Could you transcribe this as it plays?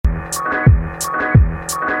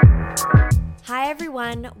Hi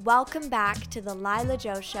everyone, welcome back to the Lila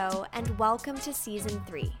Joe Show and welcome to Season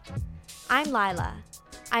 3. I'm Lila.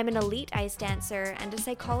 I'm an elite ice dancer and a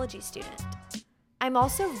psychology student. I'm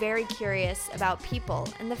also very curious about people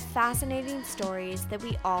and the fascinating stories that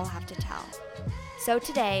we all have to tell. So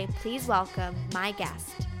today, please welcome my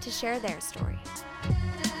guest to share their story.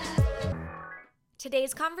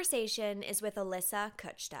 Today's conversation is with Alyssa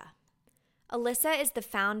Kuchta. Alyssa is the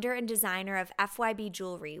founder and designer of FYB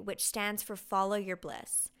Jewelry, which stands for Follow Your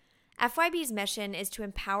Bliss. FYB's mission is to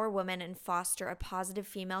empower women and foster a positive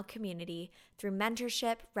female community through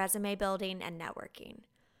mentorship, resume building, and networking.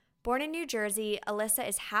 Born in New Jersey, Alyssa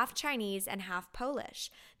is half Chinese and half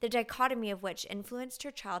Polish, the dichotomy of which influenced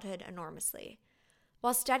her childhood enormously.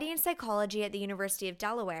 While studying psychology at the University of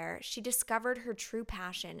Delaware, she discovered her true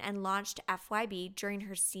passion and launched FYB during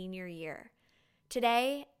her senior year.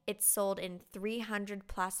 Today, it's sold in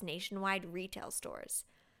 300-plus nationwide retail stores.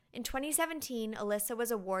 In 2017, Alyssa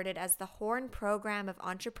was awarded as the Horn Program of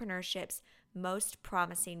Entrepreneurship's Most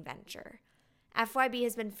Promising Venture. FYB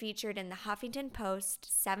has been featured in the Huffington Post,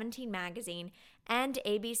 17 Magazine, and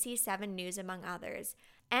ABC 7 News, among others,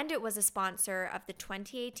 and it was a sponsor of the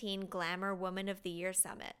 2018 Glamour Woman of the Year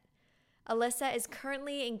Summit. Alyssa is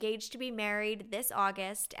currently engaged to be married this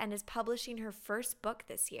August and is publishing her first book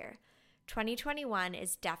this year. 2021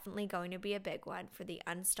 is definitely going to be a big one for the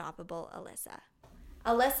unstoppable Alyssa.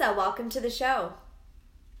 Alyssa, welcome to the show.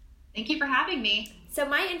 Thank you for having me. So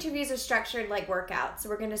my interviews are structured like workouts. So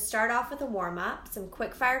we're going to start off with a warm-up, some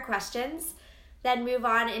quick-fire questions, then move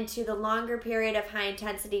on into the longer period of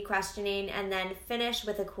high-intensity questioning, and then finish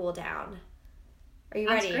with a cool-down. Are you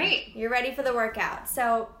ready? That's great. You're ready for the workout.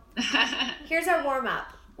 So here's our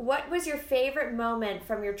warm-up. What was your favorite moment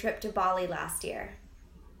from your trip to Bali last year?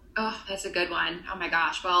 Oh, that's a good one. Oh my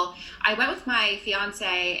gosh. Well, I went with my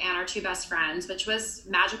fiance and our two best friends, which was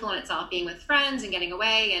magical in itself, being with friends and getting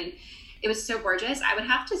away. And it was so gorgeous. I would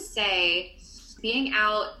have to say being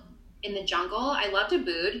out in the jungle, I loved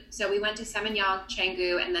Ubud. So we went to Seminyak,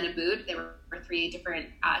 Canggu, and then Ubud. There were three different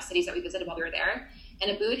cities that we visited while we were there.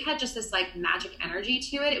 And Ubud had just this like magic energy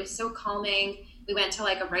to it. It was so calming. We went to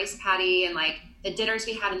like a rice paddy and like the dinners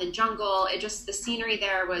we had in the jungle. The scenery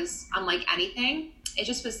there was unlike anything. It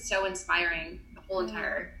just was so inspiring, the whole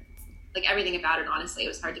entire, like everything about it, honestly. It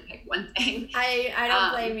was hard to pick one thing. I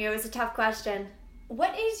don't blame you. It was a tough question.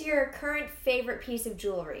 What is your current favorite piece of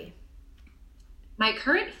jewelry? My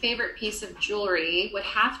current favorite piece of jewelry would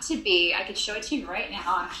have to be, I could show it to you right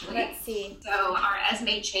now, actually. Let's see. So our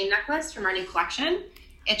Esme chain necklace from our new collection.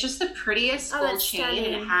 It's just the prettiest gold chain,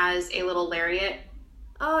 stunning. and it has a little lariat.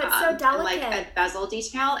 Oh, it's so delicate. And like a bezel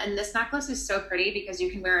detail. And this necklace is so pretty because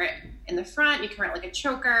you can wear it in the front. You can wear it like a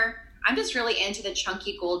choker. I'm just really into the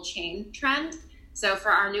chunky gold chain trend. So for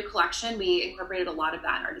our new collection, we incorporated a lot of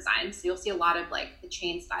that in our design. So you'll see a lot of like the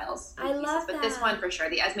chain styles. I love that. But this one for sure,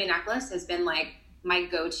 the Esme necklace has been like my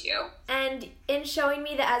go-to. And in showing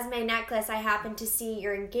me the Esme necklace, I happened to see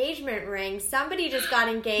your engagement ring. Somebody just got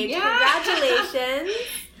engaged. Yeah. Congratulations.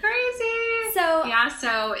 Crazy.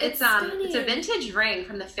 So it's a vintage ring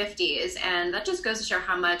from the 50s, and that just goes to show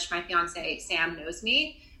how much my fiance Sam knows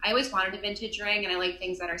me. I always wanted a vintage ring, and I like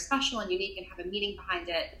things that are special and unique and have a meaning behind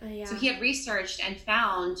it. Oh, yeah. So he had researched and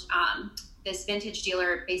found this vintage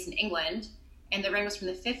dealer based in England, and the ring was from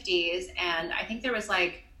the 50s, and I think there was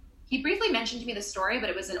like, he briefly mentioned to me the story, but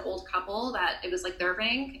it was an old couple that it was like their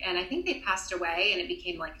ring, and I think they passed away, and it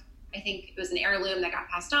became like, I think it was an heirloom that got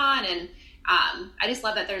passed on, and I just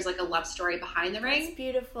love that there's like a love story behind the ring. It's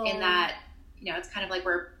beautiful. In that, you know, it's kind of like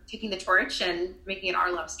we're taking the torch and making it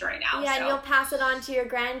our love story now. Yeah, and you'll pass it on to your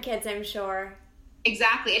grandkids, I'm sure.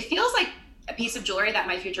 Exactly. It feels like a piece of jewelry that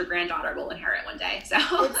my future granddaughter will inherit one day. So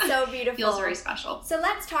it's so beautiful. Feels very special. So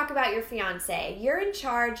let's talk about your fiance. You're in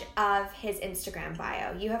charge of his Instagram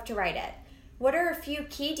bio. You have to write it. What are a few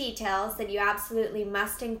key details that you absolutely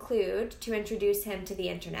must include to introduce him to the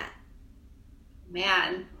internet?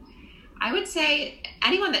 Man, I would say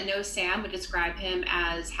anyone that knows Sam would describe him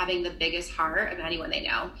as having the biggest heart of anyone they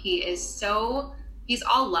know. He's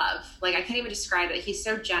all love. Like, I can't even describe it. He's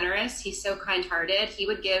so generous. He's so kind-hearted. He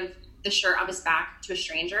would give the shirt off his back to a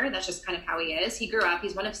stranger. That's just kind of how he is. He grew up,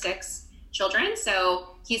 he's one of 6 children.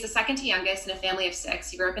 So he's the second to youngest in a family of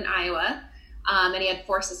 6. He grew up in Iowa, and he had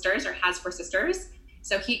 4 sisters, or has 4 sisters.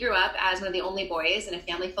 So he grew up as one of the only boys in a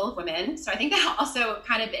family full of women. So I think that also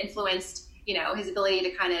kind of influenced, you know, his ability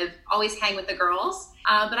to kind of always hang with the girls.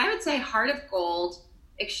 But I would say heart of gold,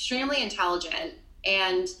 extremely intelligent,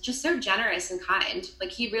 and just so generous and kind. Like,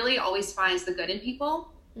 he really always finds the good in people.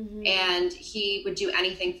 Mm-hmm. And he would do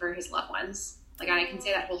anything for his loved ones. Like, I can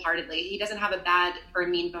say that wholeheartedly. He doesn't have a bad or a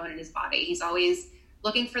mean bone in his body. He's always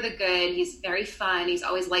looking for the good. He's very fun. He's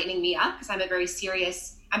always lightening me up because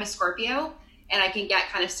I'm a Scorpio, and I can get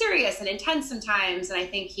kind of serious and intense sometimes. And I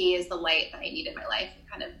think he is the light that I need in my life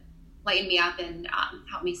to kind of lighten me up and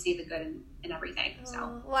help me see the good in everything.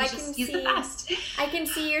 So well, he's the best. I can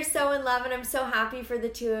see you're so in love, and I'm so happy for the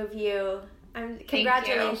two of you.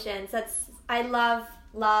 Congratulations. I love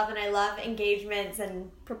and I love engagements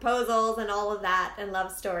and proposals and all of that and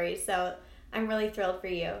love stories. So I'm really thrilled for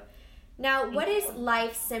you. Now, what is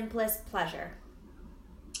life's simplest pleasure?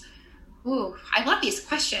 Ooh, I love these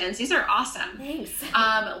questions. These are awesome. Thanks.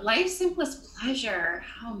 Life's simplest pleasure.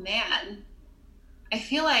 Oh man. I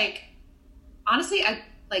feel like, honestly,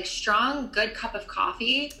 a strong, good cup of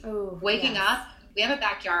coffee, waking up. We have a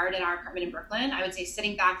backyard in our apartment in Brooklyn. I would say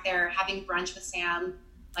sitting back there, having brunch with Sam,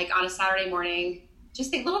 like on a Saturday morning,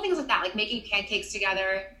 just little things like that, like making pancakes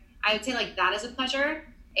together. I would say like that is a pleasure.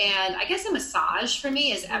 And I guess a massage for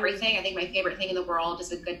me is everything. I think my favorite thing in the world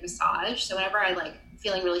is a good massage. So whenever I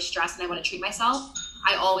feeling really stressed and I want to treat myself,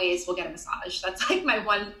 I always will get a massage. That's like my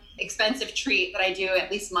one expensive treat that I do at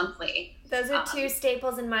least monthly. Those are two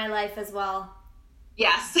staples in my life as well.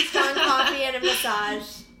 Yes. Strong coffee and a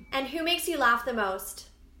massage. And who makes you laugh the most?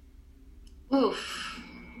 Oof.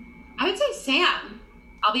 I would say Sam.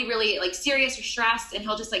 I'll be really serious or stressed and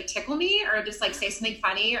he'll just tickle me or just say something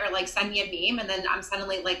funny or send me a meme and then I'm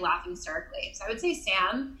suddenly laughing hysterically. So I would say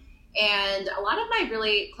Sam. And a lot of my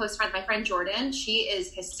really close friends, my friend Jordan, she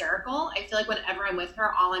is hysterical. I feel like whenever I'm with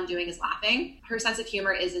her, all I'm doing is laughing. Her sense of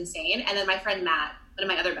humor is insane. And then my friend Matt, one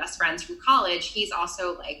of my other best friends from college, he's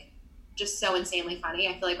also just so insanely funny.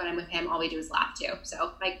 I feel like when I'm with him, all we do is laugh too.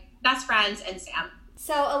 So my best friends and Sam.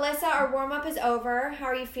 So Alyssa, our warm-up is over. How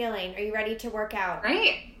are you feeling? Are you ready to work out?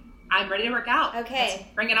 Great. I'm ready to work out. Okay. Let's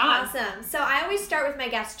bring it on. Awesome. So I always start with my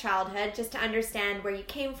guest's childhood just to understand where you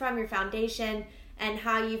came from, your foundation, and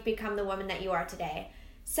how you've become the woman that you are today.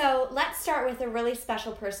 So let's start with a really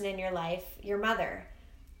special person in your life, your mother,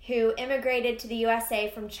 who immigrated to the USA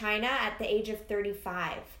from China at the age of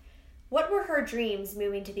 35. What were her dreams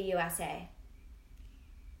moving to the USA?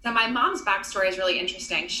 So my mom's backstory is really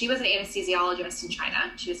interesting. She was an anesthesiologist in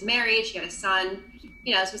China. She was married. She had a son.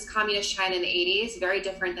 This was communist China in the 80s, very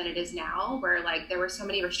different than it is now, where there were so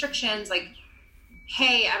many restrictions,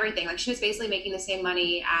 pay, everything. She was basically making the same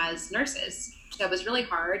money as nurses. So it was really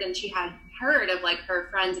hard. And she had heard of her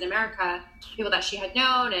friends in America, people that she had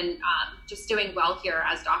known and just doing well here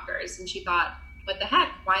as doctors. And she thought, what the heck?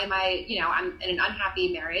 Why am I, I'm in an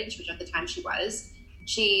unhappy marriage, which at the time she was.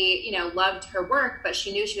 She, loved her work, but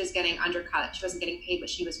she knew she was getting undercut. She wasn't getting paid what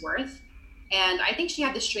she was worth. And I think she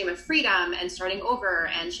had this dream of freedom and starting over.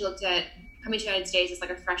 And she looked at coming to the United States as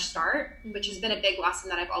a fresh start, which has been a big lesson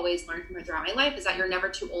that I've always learned from her throughout my life, is that you're never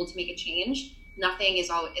too old to make a change. Nothing is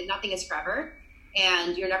forever.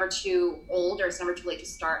 And you're never too old or it's never too late to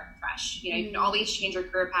start fresh. You can always change your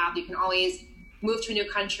career path. You can always move to a new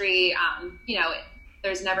country.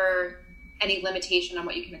 There's never any limitation on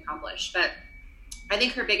what you can accomplish. But I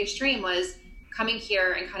think her biggest dream was coming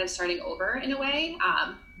here and kind of starting over in a way.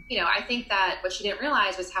 I think that what she didn't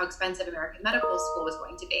realize was how expensive American medical school was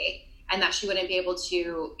going to be and that she wouldn't be able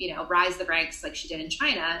to, rise the ranks like she did in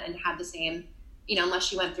China and have the same, unless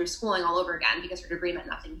she went through schooling all over again because her degree meant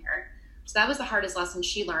nothing here. So that was the hardest lesson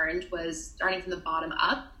she learned, was starting from the bottom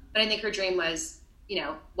up. But I think her dream was,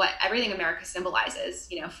 what everything America symbolizes,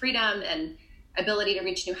 freedom and ability to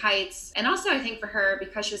reach new heights. And also I think for her,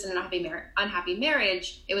 because she was in an unhappy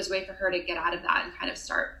marriage, it was a way for her to get out of that and kind of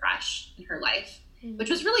start fresh in her life, which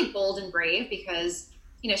was really bold and brave because,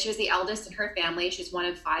 she was the eldest in her family. She's one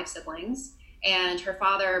of 5 siblings. And her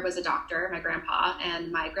father was a doctor, my grandpa,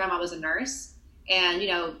 and my grandma was a nurse. And,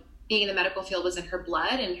 being in the medical field was in her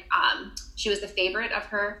blood. And she was the favorite of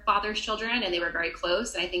her father's children, and they were very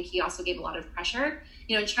close. And I think he also gave a lot of pressure.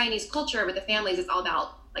 In Chinese culture with the families, it's all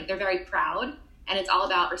about, they're very proud. And it's all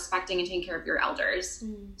about respecting and taking care of your elders.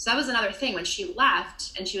 So that was another thing. When she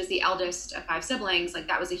left and she was the eldest of 5 siblings,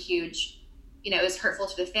 that was a huge, it was hurtful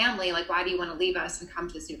to the family. Why do you want to leave us and come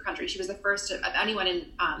to this new country? She was the first of anyone in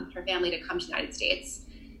her family to come to the United States.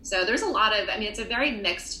 So there's a lot of, it's a very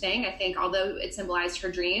mixed thing. I think although it symbolized her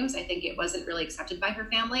dreams, I think it wasn't really accepted by her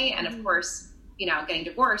family. And of course, getting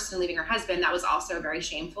divorced and leaving her husband, that was also very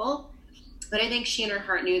shameful. But I think she in her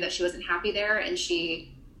heart knew that she wasn't happy there. And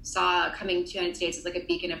she saw coming to the United States as a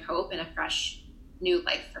beacon of hope and a fresh new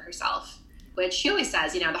life for herself, which she always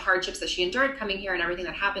says, the hardships that she endured coming here and everything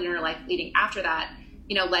that happened in her life leading after that,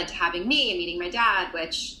 led to having me and meeting my dad,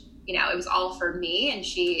 which, it was all for me. And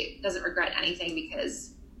she doesn't regret anything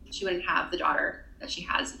because she wouldn't have the daughter that she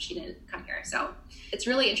has if she didn't come here. So it's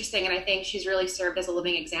really interesting. And I think she's really served as a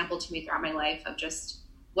living example to me throughout my life of just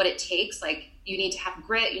what it takes. Like, you need to have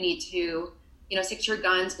grit. You need to, stick to your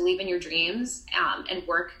guns, believe in your dreams, and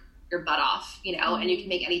work your butt off, and you can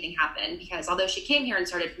make anything happen. Because although she came here and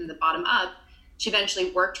started from the bottom up, she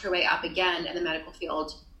eventually worked her way up again in the medical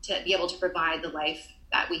field to be able to provide the life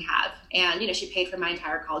that we have. And, she paid for my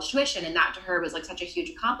entire college tuition. And that to her was like such a huge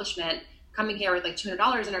accomplishment, coming here with like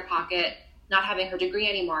 $200 in her pocket, not having her degree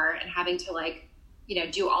anymore, and having to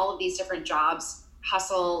do all of these different jobs,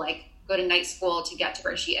 hustle, like go to night school to get to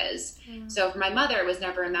where she is. So for my mother, it was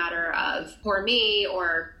never a matter of poor me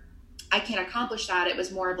or I can't accomplish that. It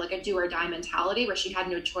was more of like a do or die mentality where she had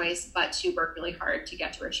no choice but to work really hard to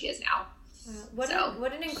get to where she is now. What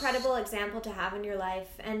an incredible example to have in your life.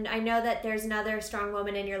 And I know that there's another strong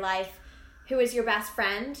woman in your life who is your best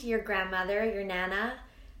friend, your grandmother, your Nana.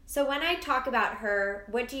 So when I talk about her,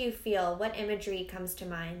 what do you feel? What imagery comes to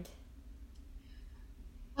mind?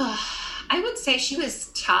 I would say she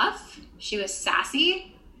was tough. She was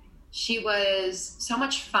sassy. She was so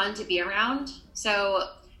much fun to be around. So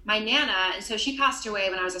my Nana, and so she passed away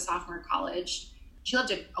when I was a sophomore in college. She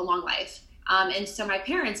lived a long life. And so my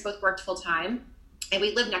parents both worked full time and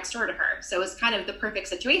we lived next door to her. So it was kind of the perfect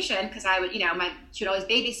situation because I would, she would always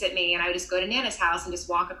babysit me and I would just go to Nana's house and just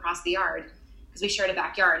walk across the yard because we shared a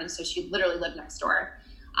backyard. And so she literally lived next door.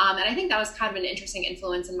 And I think that was kind of an interesting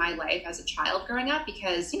influence in my life as a child growing up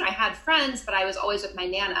because, I had friends, but I was always with my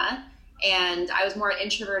Nana and I was more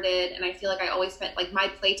introverted. And I feel like I always spent like my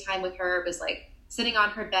playtime with her was like sitting on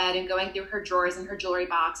her bed and going through her drawers and her jewelry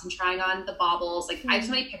box and trying on the baubles. Like I have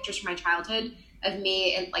so many pictures from my childhood of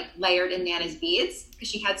me and like layered in Nana's beads because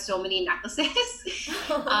she had so many necklaces.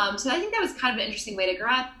 So I think that was kind of an interesting way to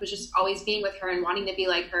grow up, was just always being with her and wanting to be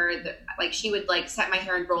like her. Like she would like set my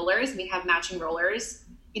hair in rollers and we'd have matching rollers,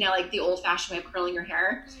 like the old fashioned way of curling your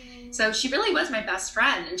hair. So she really was my best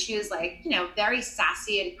friend. And she was like, very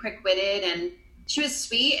sassy and quick witted, and she was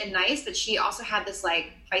sweet and nice, but she also had this like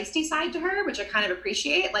feisty side to her, which I kind of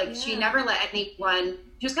appreciate. Like she never let anyone,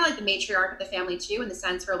 she was kind of like the matriarch of the family too, in the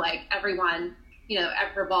sense where like everyone,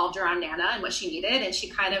 revolved around Nana and what she needed. And she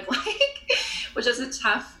kind of like, she was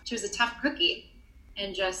a tough cookie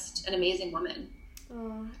and just an amazing woman.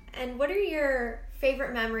 Oh, and what are your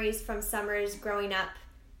favorite memories from summers growing up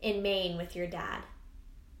in Maine with your dad?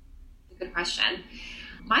 Good question.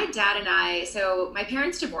 My dad and I, so my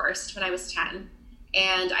parents divorced when I was 10.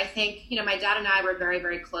 And I think, my dad and I were very,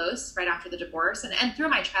 very close right after the divorce and through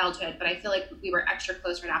my childhood, but I feel like we were extra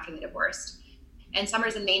close right after they divorced. And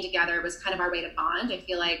summers in Maine together was kind of our way to bond. I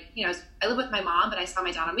feel like, I live with my mom, but I saw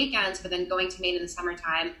my dad on weekends, but then going to Maine in the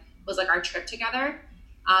summertime was like our trip together.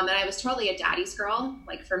 And I was totally a daddy's girl,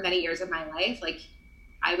 like for many years of my life. Like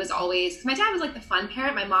I was always, cause my dad was like the fun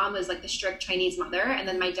parent. My mom was like the strict Chinese mother. And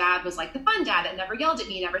then my dad was like the fun dad that never yelled at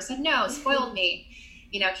me, never said no, spoiled me,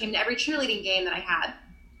 came to every cheerleading game that I had,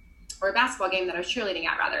 or a basketball game that I was cheerleading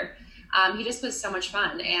at rather. He just was so much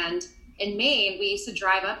fun. And in Maine, we used to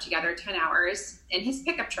drive up together 10 hours in his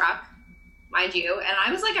pickup truck, mind you. And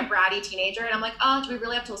I was like a bratty teenager and I'm like, oh, do we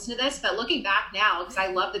really have to listen to this? But looking back now, because I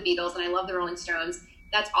love the Beatles and I love the Rolling Stones,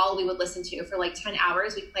 that's all we would listen to for like 10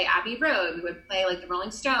 hours. We'd play Abbey Road. We would play like the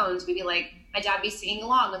Rolling Stones. We'd be like, my dad would be singing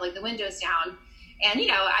along with like the windows down. And,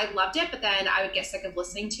 I loved it, but then I would get sick of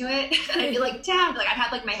listening to it. And I'd be like, Dad, like I'd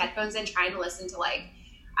had like my headphones in trying to listen to like,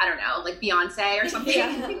 I don't know, like Beyonce or something.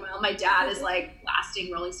 While my dad is like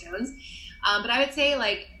blasting Rolling Stones. But I would say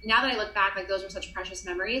like, now that I look back, like those were such precious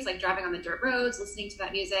memories, like driving on the dirt roads, listening to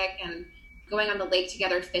that music and going on the lake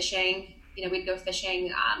together, fishing. We'd go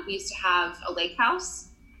fishing. We used to have a lake house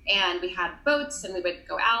and we had boats and we would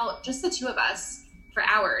go out, just the two of us for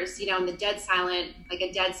hours, in the dead silent, like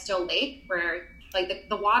a dead still lake where like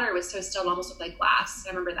the water was so still, it almost looked like glass. I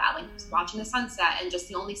remember that, like watching the sunset and just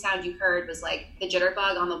the only sound you heard was like the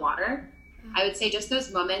jitterbug on the water. I would say just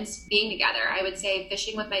those moments being together. I would say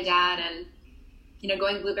fishing with my dad and,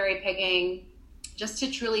 going blueberry picking, just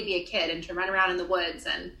to truly be a kid and to run around in the woods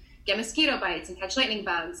and get mosquito bites and catch lightning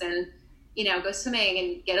bugs and, go swimming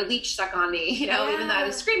and get a leech stuck on me, even though I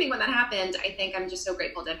was screaming when that happened. I think I'm just so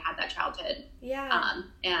grateful to have had that childhood. Yeah.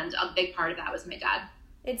 And a big part of that was my dad.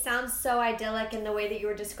 It sounds so idyllic in the way that you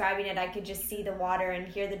were describing it. I could just see the water and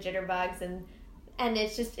hear the jitterbugs and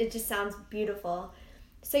it just sounds beautiful.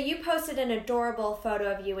 So you posted an adorable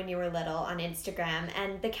photo of you when you were little on Instagram,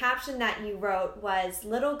 and the caption that you wrote was,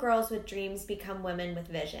 "Little girls with dreams become women with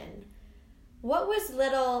vision." What was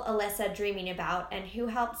little Alyssa dreaming about, and who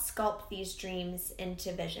helped sculpt these dreams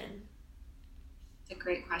into vision? It's a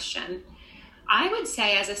great question. I would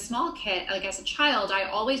say as a small kid, like as a child, I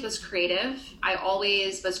always was creative. I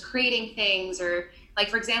always was creating things, or like,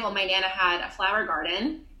 for example, my Nana had a flower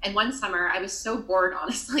garden. And one summer I was so bored,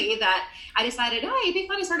 honestly, that I decided, oh, it'd be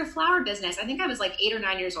fun to start a flower business. I think I was like 8 or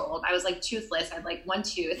 9 years old. I was like toothless. I had like one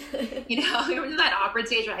tooth, you know, it was that awkward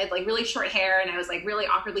stage where I had like really short hair and I was like really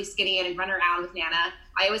awkwardly skinny and I'd run around with Nana.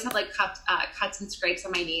 I always had like cuts and scrapes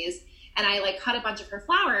on my knees. And I like cut a bunch of her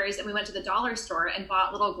flowers and we went to the dollar store and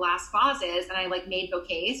bought little glass vases and I like made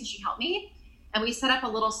bouquets and she helped me. And we set up a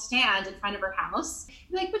little stand in front of her house.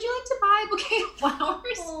 I'm like, would you like to buy a bouquet of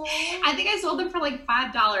flowers? Aww. I think I sold them for like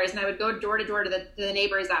 $5 and I would go door to door to the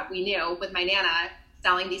neighbors that we knew with my Nana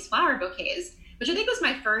selling these flower bouquets, which I think was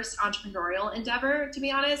my first entrepreneurial endeavor, to be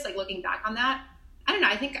honest, like looking back on that. I don't know.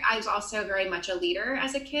 I think I was also very much a leader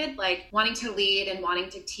as a kid, like wanting to lead and wanting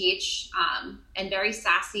to teach, and very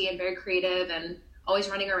sassy and very creative and always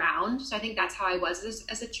running around. So I think that's how I was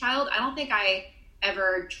as a child. I don't think I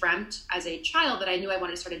ever dreamt as a child that I knew I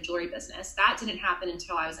wanted to start a jewelry business. That didn't happen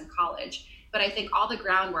until I was in college. But I think all the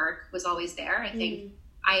groundwork was always there. I think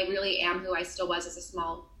I really am who I still was as a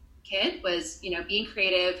small kid, was, you know, being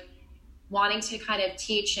creative, wanting to kind of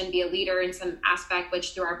teach and be a leader in some aspect,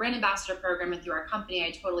 which through our brand ambassador program and through our company,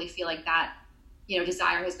 I totally feel like that, you know,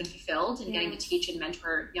 desire has been fulfilled in getting to teach and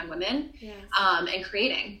mentor young women, and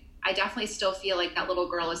creating. I definitely still feel like that little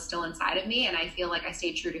girl is still inside of me. And I feel like I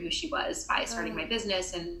stayed true to who she was by starting my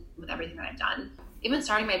business and with everything that I've done. Even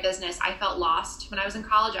starting my business, I felt lost when I was in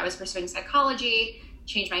college. I was pursuing psychology,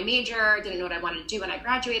 changed my major, didn't know what I wanted to do when I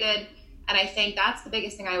graduated. And I think that's the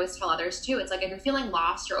biggest thing I always tell others too. It's like, if you're feeling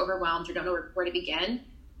lost or overwhelmed or don't know where to begin,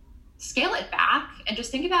 scale it back and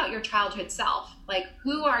just think about your childhood self. Like,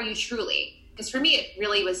 who are you truly? Because for me, it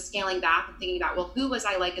really was scaling back and thinking about, well, who was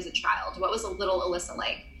I like as a child? What was a little Alyssa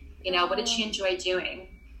like? You know, what did she enjoy doing?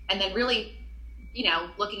 And then really, you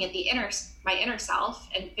know, looking at my inner self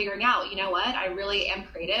and figuring out, you know what, I really am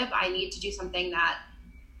creative. I need to do something that,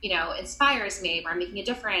 you know, inspires me, where I'm making a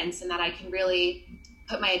difference and that I can really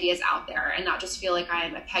put my ideas out there and not just feel like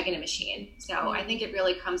I'm a peg in a machine. So I think it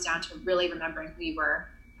really comes down to really remembering who you were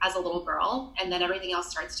as a little girl. And then everything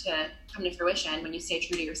else starts to come to fruition when you stay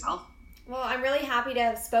true to yourself. Well, I'm really happy to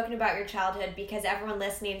have spoken about your childhood, because everyone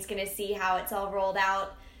listening is going to see how it's all rolled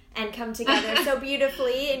out and come together so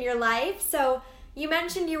beautifully in your life. So you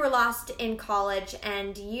mentioned you were lost in college,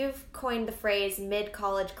 and you've coined the phrase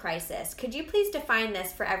mid-college crisis. Could you please define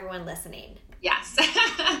this for everyone listening? Yes.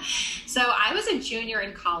 So I was a junior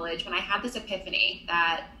in college when I had this epiphany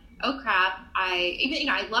that, oh crap,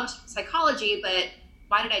 I loved psychology, but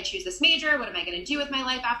why did I choose this major? What am I going to do with my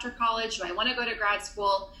life after college? Do I want to go to grad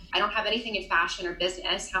school? I don't have anything in fashion or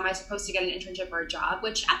business. How am I supposed to get an internship or a job?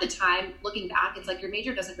 Which at the time, looking back, it's like your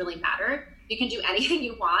major doesn't really matter. You can do anything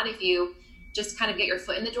you want if you just kind of get your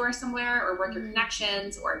foot in the door somewhere or work your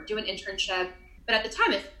connections or do an internship. But at the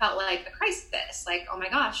time, it felt like a crisis. Like, oh my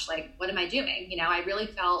gosh, like, what am I doing? You know, I really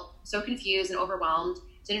felt so confused and overwhelmed,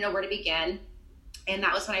 didn't know where to begin. And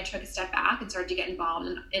that was when I took a step back and started to get involved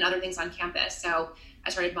in other things on campus. So I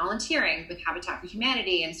started volunteering with Habitat for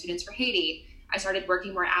Humanity and Students for Haiti. I started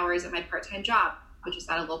working more hours at my part-time job, which was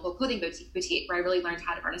at a local clothing boutique, where I really learned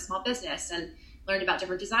how to run a small business and learned about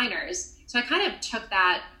different designers. So I kind of took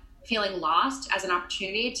that feeling lost as an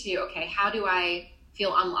opportunity to, okay, how do I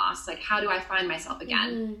feel unlost? Like, how do I find myself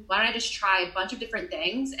again? Why don't I just try a bunch of different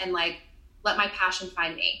things and like let my passion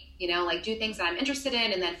find me, you know, like do things that I'm interested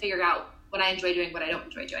in and then figure out what I enjoy doing, what I don't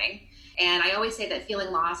enjoy doing. And I always say that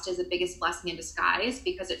feeling lost is the biggest blessing in disguise,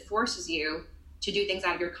 because it forces you to do things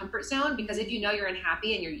out of your comfort zone. Because if you know you're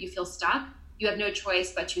unhappy and you feel stuck, you have no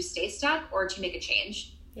choice but to stay stuck or to make a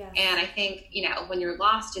change. Yes. And I think, you know, when you're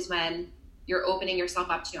lost is when you're opening yourself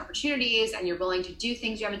up to new opportunities and you're willing to do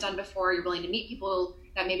things you haven't done before. You're willing to meet people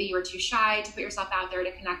that maybe you were too shy to put yourself out there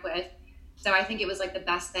to connect with. So I think it was like the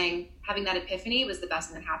best thing. Having that epiphany was the best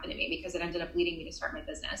thing that happened to me, because it ended up leading me to start my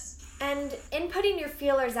business. And in putting your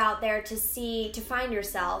feelers out there to find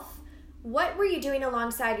yourself, what were you doing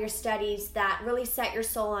alongside your studies that really set your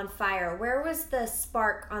soul on fire? Where was the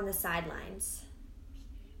spark on the sidelines?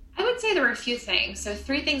 I would say there were a few things. So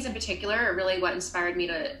 3 things in particular are really what inspired me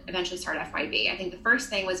to eventually start FYB. I think the first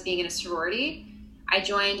thing was being in a sorority. I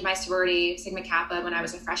joined my sorority, Sigma Kappa, when I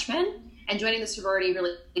was a freshman. And joining the sorority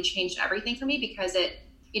really changed everything for me, because it,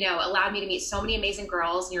 you know, allowed me to meet so many amazing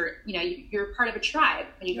girls. And you're part of a tribe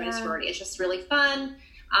when you join a sorority. It's just really fun.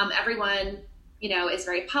 Everyone, you know, is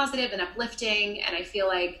very positive and uplifting. And I feel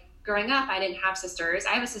like growing up, I didn't have sisters.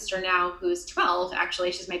 I have a sister now who's 12,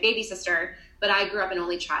 actually. She's my baby sister. But I grew up an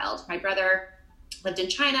only child. My brother lived in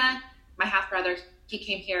China. My half brother, he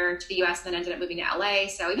came here to the US and then ended up moving to LA.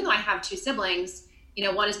 So even though I have 2 siblings,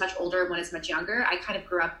 one is much older, one is much younger. I kind of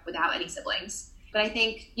grew up without any siblings. But I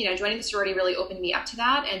think, joining the sorority really opened me up to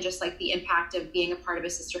that, and just like the impact of being a part of a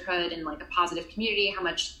sisterhood and like a positive community, how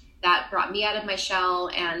much that brought me out of my shell.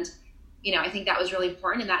 And, I think that was really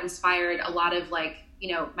important, and that inspired a lot of like,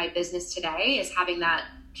 my business today is having that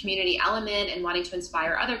community element and wanting to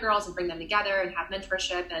inspire other girls and bring them together and have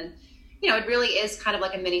mentorship. And, it really is kind of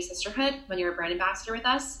like a mini sisterhood when you're a brand ambassador with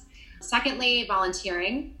us. Secondly,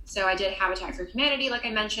 volunteering. So I did Habitat for Humanity, like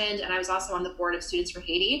I mentioned, and I was also on the board of Students for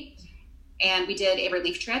Haiti. And we did a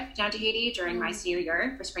relief trip down to Haiti during my senior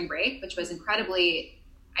year for spring break, which was incredibly,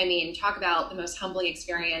 talk about the most humbling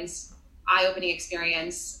experience, eye-opening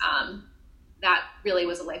experience. That really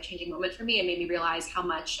was a life-changing moment for me and made me realize how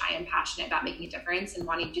much I am passionate about making a difference and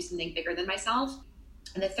wanting to do something bigger than myself.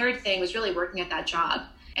 And the third thing was really working at that job.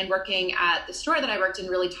 And working at the store that I worked in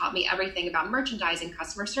really taught me everything about merchandising,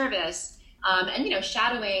 customer service, and,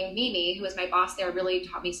 shadowing Mimi, who was my boss there, really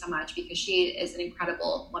taught me so much because she is an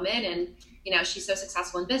incredible woman. And, she's so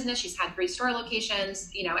successful in business. She's had 3 store locations.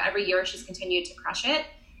 Every year she's continued to crush it.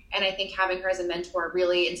 And I think having her as a mentor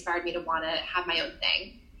really inspired me to want to have my own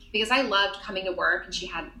thing, because I loved coming to work, and she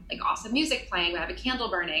had like awesome music playing, would have a candle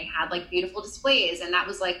burning, had like beautiful displays. And that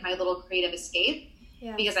was like my little creative escape.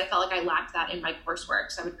 Yeah. Because I felt like I lacked that in my coursework.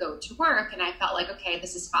 So I would go to work and I felt like, okay,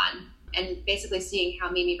 this is fun. And basically seeing how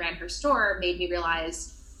Mimi ran her store made me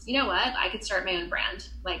realize, you know what, I could start my own brand.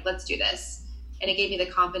 Like, let's do this. And it gave me the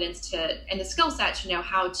confidence and the skill set to know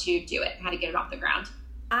how to do it, how to get it off the ground.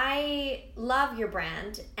 I love your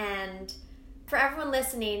brand. And for everyone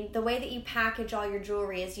listening, the way that you package all your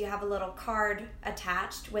jewelry is you have a little card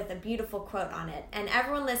attached with a beautiful quote on it. And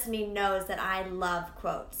everyone listening knows that I love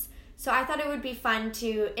quotes. So I thought it would be fun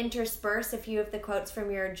to intersperse a few of the quotes from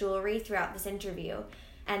your jewelry throughout this interview,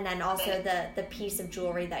 and then also the piece of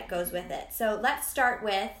jewelry that goes with it. So let's start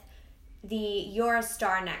with the You're a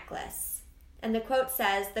Star necklace. And the quote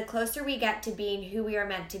says, "The closer we get to being who we are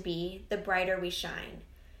meant to be, the brighter we shine."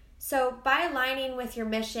 So by aligning with your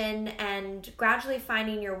mission and gradually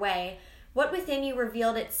finding your way, what within you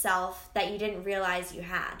revealed itself that you didn't realize you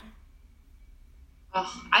had?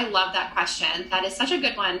 Oh, I love that question. That is such a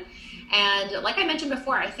good one. And like I mentioned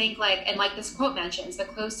before, I think like this quote mentions, the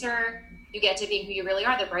closer you get to being who you really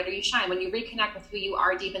are, the brighter you shine. When you reconnect with who you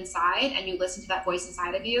are deep inside and you listen to that voice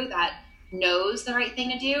inside of you that knows the right thing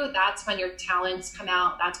to do, that's when your talents come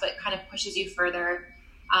out. That's what kind of pushes you further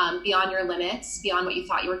beyond your limits, beyond what you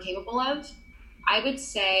thought you were capable of. I would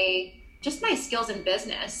say just my skills in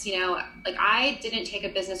business. Like I didn't take a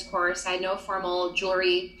business course. I had no formal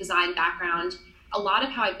jewelry design background. A lot of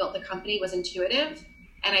how I built the company was intuitive.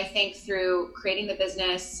 And I think through creating the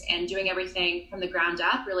business and doing everything from the ground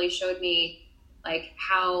up really showed me like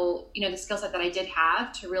how, the skill set that I did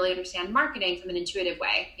have to really understand marketing from an intuitive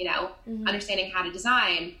way, understanding how to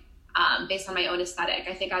design based on my own aesthetic.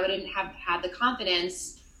 I think I wouldn't have had the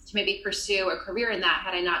confidence to maybe pursue a career in that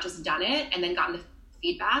had I not just done it and then gotten the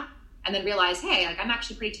feedback and then realized, hey, like I'm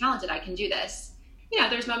actually pretty talented. I can do this.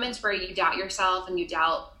 There's moments where you doubt yourself and you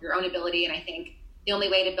doubt your own ability. And I think the only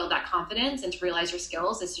way to build that confidence and to realize your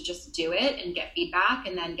skills is to just do it and get feedback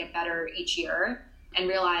and then get better each year and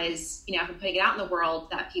realize, if I'm putting it out in the world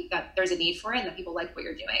that that there's a need for it and that people like what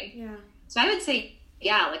you're doing. Yeah. So I would say,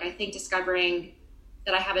 I think discovering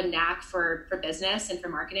that I have a knack for business and for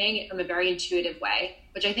marketing from a very intuitive way,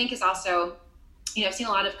 which I think is also, I've seen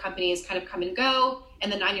a lot of companies kind of come and go in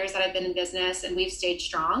the 9 years that I've been in business, and we've stayed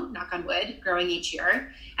strong, knock on wood, growing each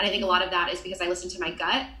year. And I think a lot of that is because I listen to my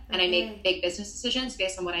gut and I make big business decisions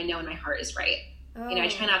based on what I know in my heart is right. Oh. I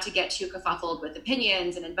try not to get too kerfuffled with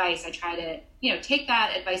opinions and advice. I try to, take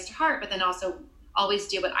that advice to heart, but then also always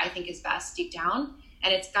do what I think is best deep down.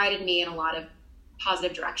 And it's guided me in a lot of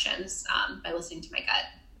positive directions by listening to my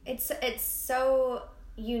gut. It's so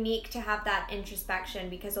unique to have that introspection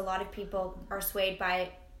because a lot of people are swayed by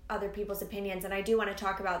other people's opinions, and I do want to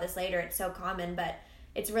talk about this later. It's so common, but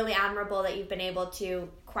it's really admirable that you've been able to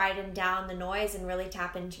quieten down the noise and really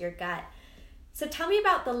tap into your gut. So tell me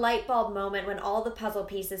about the light bulb moment when all the puzzle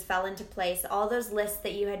pieces fell into place, all those lists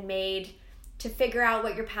that you had made to figure out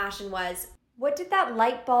what your passion was. What did that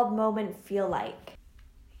light bulb moment feel like?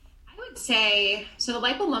 I would say, so the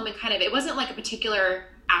light bulb moment it wasn't like a particular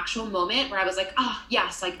actual moment where I was like, oh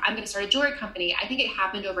yes, like I'm going to start a jewelry company. I think it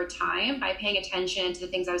happened over time by paying attention to the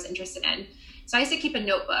things I was interested in. So I used to keep a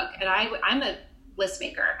notebook, and I'm a list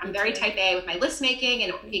maker. I'm very type A with my list making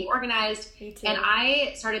and being organized. And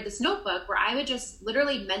I started this notebook where I would just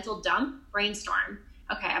literally mental dump, brainstorm.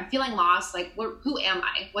 Okay, I'm feeling lost. Like, who am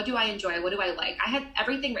I? What do I enjoy? What do I like? I had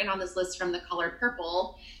everything written on this list, from the color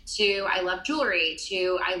purple to I love jewelry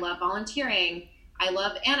to I love volunteering. I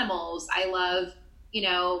love animals. I love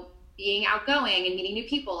being outgoing and meeting new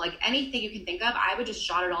people, like anything you can think of, I would just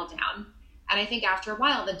jot it all down. And I think after a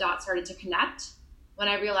while, the dots started to connect when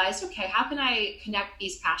I realized, okay, how can I connect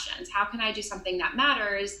these passions? How can I do something that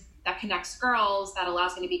matters, that connects girls, that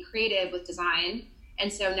allows me to be creative with design?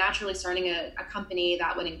 And so naturally starting a company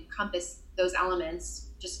that would encompass those elements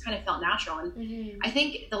just kind of felt natural. And I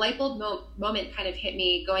think the light bulb moment kind of hit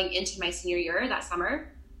me going into my senior year that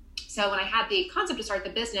summer. So when I had the concept to start the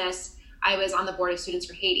business, I was on the board of Students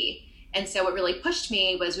for Haiti. And so what really pushed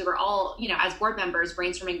me was we were all, as board members,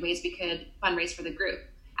 brainstorming ways we could fundraise for the group.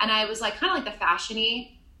 And I was like kind of like the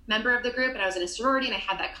fashion-y member of the group, and I was in a sorority, and I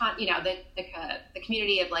had that the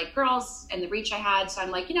community of like girls and the reach I had. So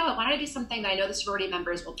I'm like, why don't I do something that I know the sorority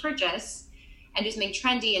members will purchase and do something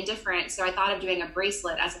trendy and different? So I thought of doing a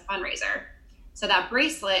bracelet as a fundraiser. So that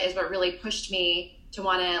bracelet is what really pushed me to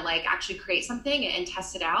want to like actually create something and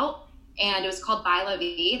test it out. And it was called By La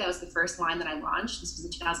Vie. That was the first line that I launched. This was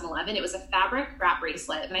in 2011. It was a fabric wrap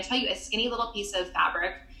bracelet. And I tell you, a skinny little piece of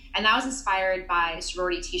fabric. And that was inspired by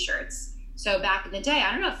sorority t-shirts. So back in the day,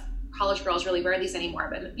 I don't know if college girls really wear these anymore,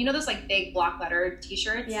 but those like big block letter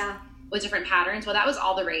t-shirts with different patterns? Well, that was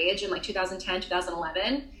all the rage in like 2010,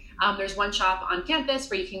 2011. There's one shop on campus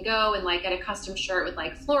where you can go and like get a custom shirt with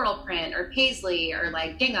like floral print or paisley or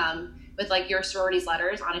like gingham with like your sorority's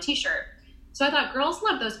letters on a t-shirt. So I thought, girls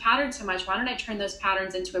love those patterns so much. Why don't I turn those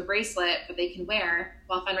patterns into a bracelet that they can wear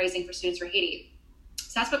while fundraising for Students for Haiti?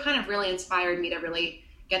 So that's what kind of really inspired me to really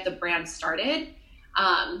get the brand started.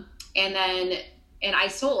 And I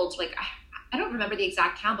sold, like, I don't remember the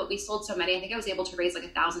exact count, but we sold so many. I think I was able to raise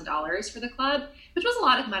like $1,000 for the club, which was a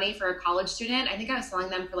lot of money for a college student. I think I was selling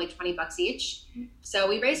them for like $20 each. So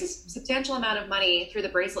we raised a substantial amount of money through the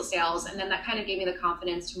bracelet sales. And then that kind of gave me the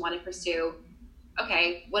confidence to want to pursue,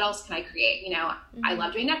 okay, what else can I create? I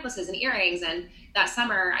love doing necklaces and earrings. And that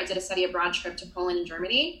summer I did a study abroad trip to Poland and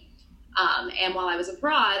Germany. And while I was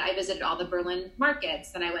abroad, I visited all the Berlin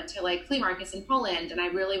markets. Then I went to like flea markets in Poland, and I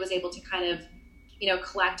really was able to kind of,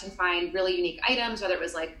 collect and find really unique items, whether it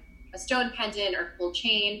was like a stone pendant or cool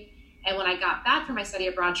chain. And when I got back from my study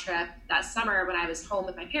abroad trip that summer, when I was home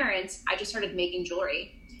with my parents, I just started making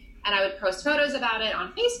jewelry. And I would post photos about it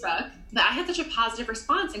on Facebook, but I had such a positive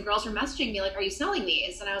response, and girls were messaging me like, are you selling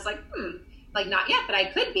these? And I was like, like not yet, but I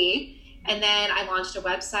could be. And then I launched a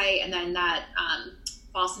website, and then that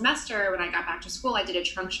fall semester, when I got back to school, I did a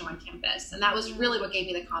trunk show on campus. And that was really what gave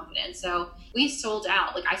me the confidence. So we sold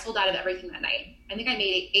out, like I sold out of everything that night. I think I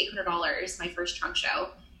made $800 my first trunk show.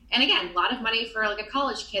 And again, a lot of money for like a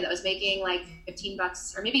college kid that was making like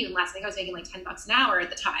 $15 or maybe even less. I think I was making like $10 an hour at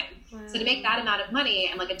the time. Wow. So to make that amount of money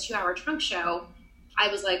and like a 2-hour trunk show, I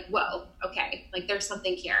was like, whoa, okay, like there's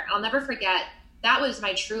something here. And I'll never forget, that was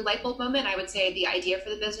my true light bulb moment. I would say the idea for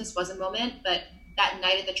the business was a moment, but that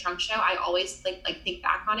night at the trunk show, I always think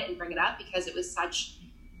back on it and bring it up because it was such,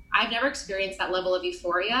 I've never experienced that level of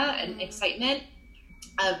euphoria and excitement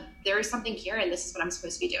of there is something here and this is what I'm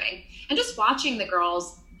supposed to be doing. And just watching the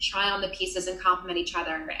girls try on the pieces and compliment each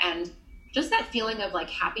other, and just that feeling of like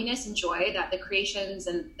happiness and joy that the creations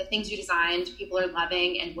and the things you designed, people are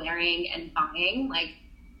loving and wearing and buying. Like,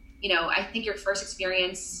 I think your first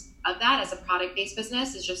experience of that as a product-based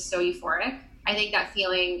business is just so euphoric. I think that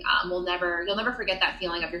feeling you'll never forget that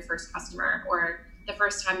feeling of your first customer or the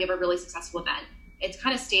first time you have a really successful event. It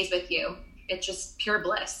kind of stays with you. It's just pure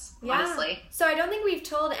bliss, honestly. So I don't think we've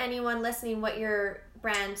told anyone listening what your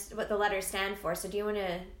brand, what the letters stand for. So do you want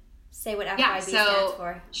to say what FYB stands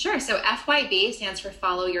for? Sure. So FYB stands for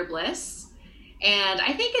Follow Your Bliss. And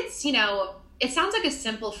I think it's, it sounds like a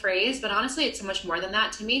simple phrase, but honestly, it's so much more than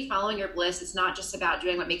that. To me, following your bliss, it's not just about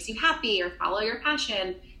doing what makes you happy or follow your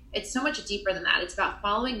passion. It's so much deeper than that. It's about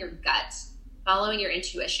following your gut, following your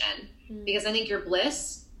intuition, because I think your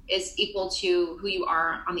bliss is equal to who you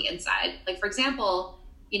are on the inside. Like, for example,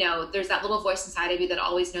 there's that little voice inside of you that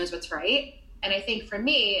always knows what's right. And I think for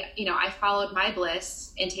me, I followed my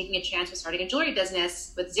bliss in taking a chance with starting a jewelry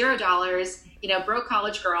business with $0, broke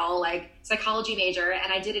college girl, like psychology major,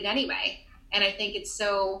 and I did it anyway. And I think it's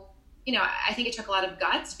so, I think it took a lot of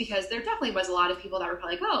guts, because there definitely was a lot of people that were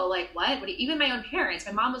probably like, oh, like what? Even my own parents.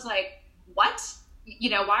 My mom was like, what?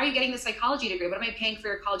 Why are you getting this psychology degree? What am I paying for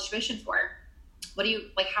your college tuition for? How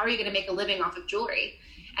are you going to make a living off of jewelry?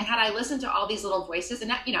 And had I listened to all these little voices, and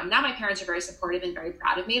now my parents are very supportive and very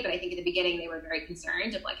proud of me, but I think in the beginning they were very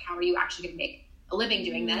concerned of like, how are you actually going to make a living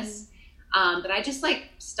doing this? But I just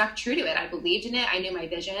stuck true to it. I believed in it. I knew my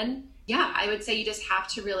vision. Yeah, I would say you just have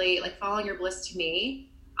to really following your bliss to me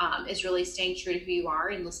is really staying true to who you are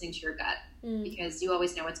and listening to your gut, because you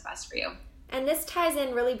always know what's best for you. And this ties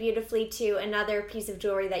in really beautifully to another piece of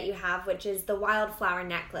jewelry that you have, which is the wildflower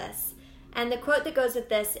necklace. And the quote that goes with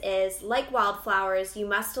this is, like wildflowers, you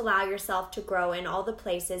must allow yourself to grow in all the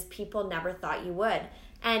places people never thought you would.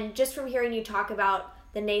 And just from hearing you talk about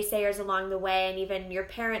the naysayers along the way and even your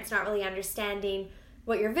parents not really understanding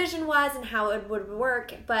what your vision was and how it would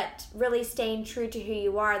work, but really staying true to who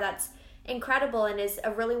you are, that's incredible and is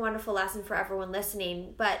a really wonderful lesson for everyone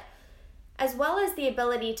listening. But as well as the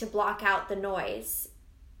ability to block out the noise,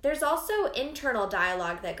 there's also internal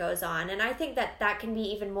dialogue that goes on, and I think that that can be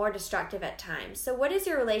even more destructive at times. So what is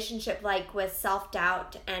your relationship like with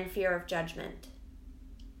self-doubt and fear of judgment?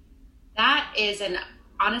 That is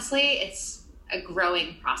honestly, it's a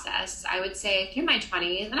growing process. I would say through my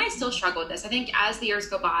 20s, and I still struggle with this. I think as the years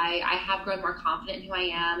go by, I have grown more confident in who I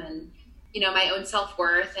am and, my own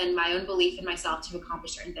self-worth and my own belief in myself to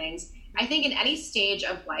accomplish certain things. I think in any stage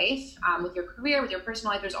of life, with your career, with your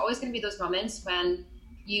personal life, there's always going to be those moments when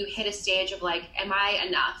you hit a stage of like, am I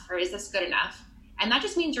enough or is this good enough? And that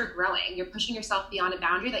just means you're growing. You're pushing yourself beyond a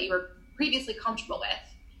boundary that you were previously comfortable with.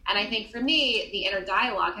 And I think for me, the inner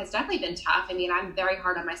dialogue has definitely been tough. I mean, I'm very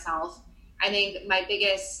hard on myself. I think my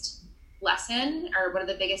biggest lesson, or one of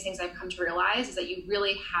the biggest things I've come to realize, is that you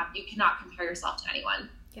cannot compare yourself to anyone.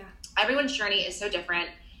 Yeah. Everyone's journey is so different,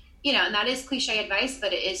 and that is cliche advice,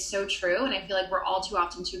 but it is so true. And I feel like we're all too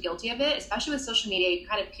often too guilty of it, especially with social media. You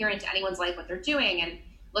kind of peer into anyone's life, what they're doing, and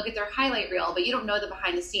look at their highlight reel, but you don't know the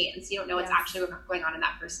behind the scenes. You don't know what's actually going on in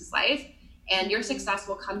that person's life. And your success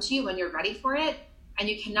will come to you when you're ready for it. And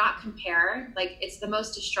you cannot compare. Like, it's the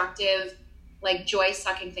most destructive, like,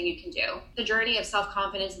 joy-sucking thing you can do. The journey of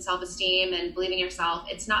self-confidence and self-esteem and believing in yourself,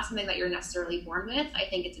 it's not something that you're necessarily born with. I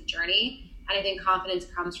think it's a journey. And I think confidence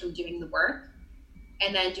comes from doing the work.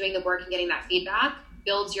 And then doing the work and getting that feedback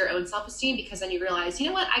builds your own self-esteem, because then you realize, you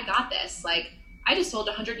know what, I got this. Like, I just sold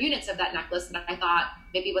 100 units of that necklace that I thought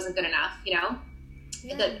maybe wasn't good enough, Yeah.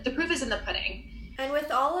 The proof is in the pudding. And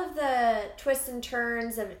with all of the twists and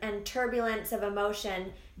turns and turbulence of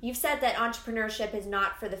emotion, you've said that entrepreneurship is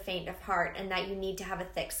not for the faint of heart and that you need to have a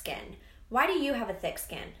thick skin. Why do you have a thick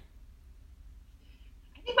skin?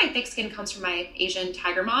 I think my thick skin comes from my Asian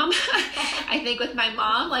tiger mom. I think with my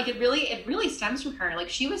mom, like it really stems from her. Like,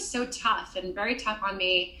 she was so tough and very tough on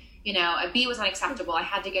me. A B was unacceptable. I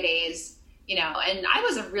had to get A's. And I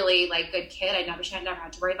was a really good kid. I never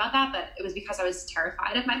had to worry about that, but it was because I was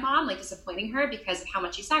terrified of my mom, disappointing her because of how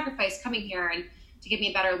much she sacrificed coming here and to give me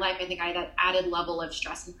a better life. I think I had that added level of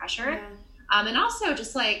stress and pressure. Yeah. And also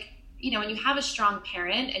just when you have a strong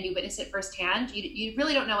parent and you witness it firsthand, you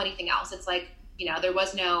really don't know anything else. It's there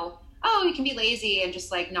was no, you can be lazy and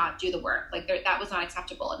just not do the work. That was not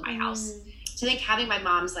acceptable in my house. So I think having my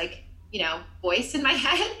mom's voice in my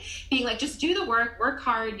head being just do the work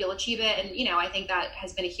hard, you'll achieve it. And, I think that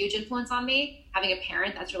has been a huge influence on me, having a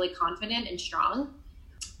parent that's really confident and strong.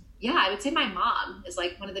 Yeah, I would say my mom is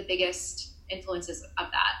one of the biggest influences of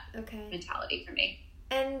that mentality for me.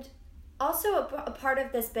 And also a part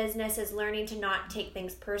of this business is learning to not take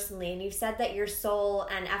things personally. And you've said that your soul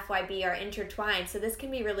and FYB are intertwined, so this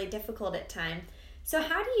can be really difficult at times. So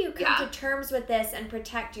how do you come to terms with this and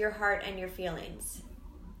protect your heart and your feelings?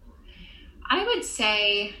 I would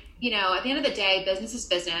say, at the end of the day, business is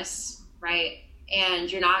business, right?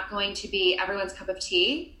 And you're not going to be everyone's cup of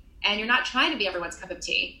tea, and you're not trying to be everyone's cup of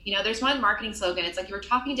tea. There's one marketing slogan. It's you're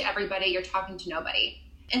talking to everybody, you're talking to nobody.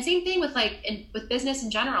 And same thing with with business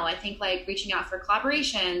in general. I think reaching out for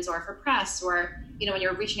collaborations or for press, or, when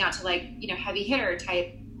you're reaching out to heavy hitter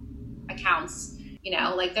type accounts,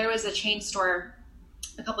 there was a chain store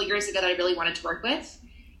a couple years ago that I really wanted to work with.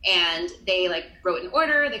 And they wrote an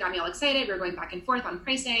order. They got me all excited. We were going back and forth on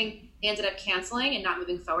pricing. They ended up canceling and not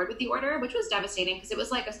moving forward with the order, which was devastating because it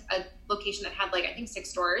was a location that had I think 6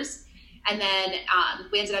 stores. And then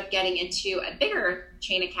we ended up getting into a bigger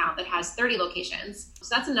chain account that has 30 locations.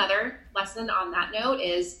 So that's another lesson on that note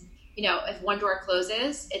is, if one door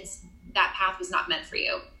closes, it's that path was not meant for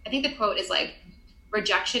you. I think the quote is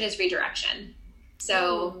rejection is redirection.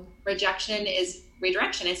 So rejection is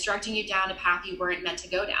redirection. It's directing you down a path you weren't meant to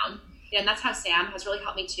go down. And that's how Sam has really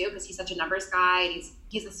helped me too, because he's such a numbers guy and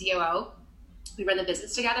he's the COO. We run the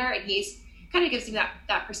business together, and he's kind of gives me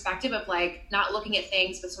that perspective of not looking at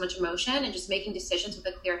things with so much emotion and just making decisions with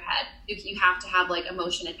a clear head. You have to have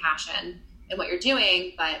emotion and passion in what you're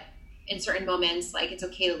doing, but in certain moments, it's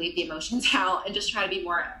okay to leave the emotions out and just try to be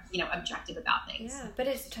more, objective about things. Yeah, but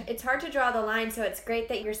it's hard to draw the line, so it's great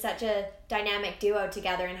that you're such a dynamic duo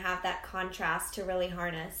together and have that contrast to really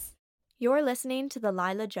harness. You're listening to The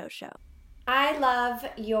Lila Jo Show. I love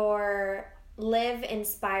your Live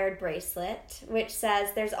Inspired bracelet, which says,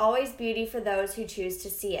 there's always beauty for those who choose to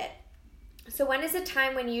see it. So when is a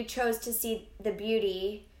time when you chose to see the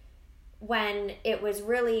beauty when it was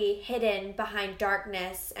really hidden behind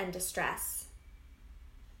darkness and distress?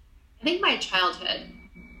 I think my childhood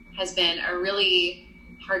has been a really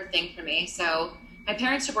hard thing for me. So my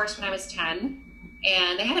parents divorced when I was 10,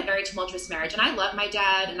 and they had a very tumultuous marriage. And I love my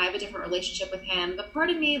dad, and I have a different relationship with him. But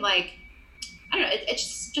part of me, like, I don't know,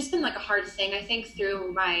 it's just been like a hard thing, I think,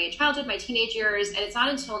 through my childhood, my teenage years. And it's not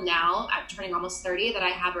until now, I'm turning almost 30, that I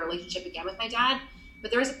have a relationship again with my dad.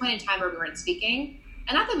 But there was a point in time where we weren't speaking.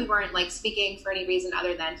 And not that we weren't like speaking for any reason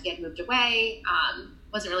other than he had moved away,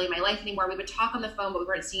 wasn't really in my life anymore. We would talk on the phone, but we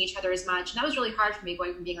weren't seeing each other as much. And that was really hard for me,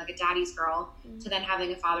 going from being like a daddy's girl to then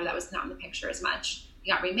having a father that was not in the picture as much.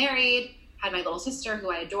 We got remarried, had my little sister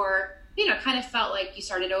who I adore, kind of felt like you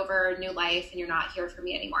started over, new life, and you're not here for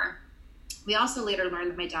me anymore. We also later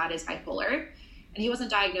learned that my dad is bipolar, and he wasn't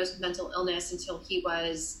diagnosed with mental illness until he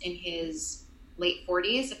was in his late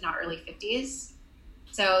 40s, if not early 50s.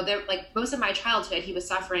 So most of my childhood, he was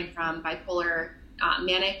suffering from bipolar,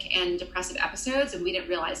 manic and depressive episodes, and we didn't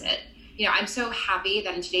realize it. I'm so happy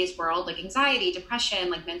that in today's world, like anxiety, depression,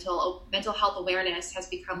 like mental health awareness has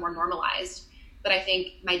become more normalized. But I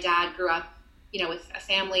think my dad grew up, with a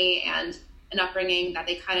family and an upbringing that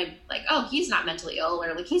they kind of like, oh, he's not mentally ill,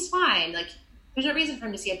 or like, he's fine. Like, there's no reason for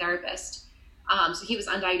him to see a therapist. So he was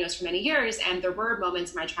undiagnosed for many years. And there were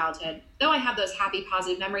moments in my childhood, though I have those happy,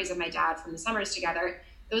 positive memories of my dad from the summers together,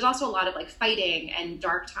 there was also a lot of like fighting and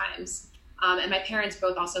dark times. And my parents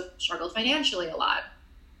both also struggled financially a lot.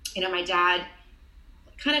 My dad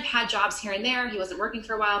kind of had jobs here and there. He wasn't working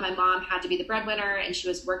for a while. My mom had to be the breadwinner, and she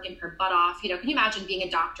was working her butt off. Can you imagine being a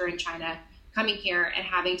doctor in China, coming here and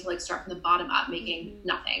having to like start from the bottom up, making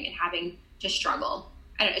nothing and having to struggle?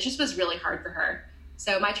 It just was really hard for her.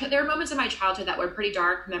 So there were moments in my childhood that were pretty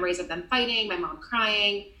dark, memories of them fighting, my mom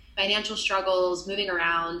crying, financial struggles, moving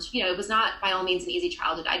around. It was not by all means an easy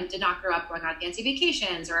childhood. I did not grow up going on fancy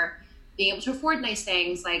vacations or being able to afford nice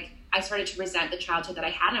things. Like, I started to resent the childhood that I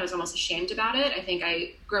had, and I was almost ashamed about it. I think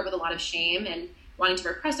I grew up with a lot of shame and wanting to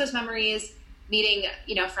repress those memories, meeting,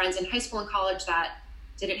 friends in high school and college that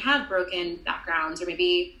didn't have broken backgrounds, or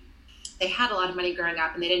maybe they had a lot of money growing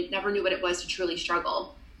up and they never knew what it was to truly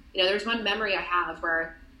struggle. There's one memory I have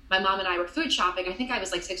where my mom and I were food shopping. I think I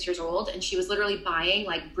was like 6 years old, and she was literally buying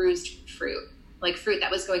like bruised fruit, like fruit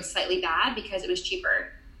that was going slightly bad because it was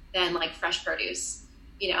cheaper than like fresh produce.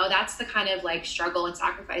 That's the kind of like struggle and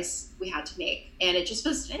sacrifice we had to make. And it just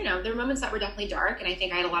was, there were moments that were definitely dark, and I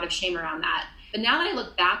think I had a lot of shame around that. But now that I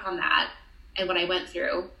look back on that and what I went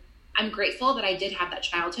through, I'm grateful that I did have that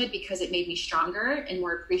childhood, because it made me stronger and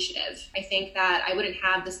more appreciative. I think that I wouldn't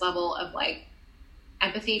have this level of like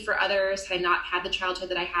empathy for others had I not had the childhood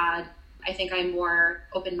that I had. I think I'm more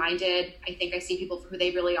open-minded. I think I see people for who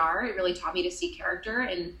they really are. It really taught me to see character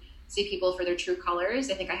and see people for their true colors.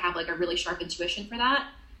 I think I have like a really sharp intuition for that.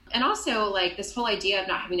 And also like this whole idea of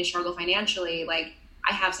not having to struggle financially, like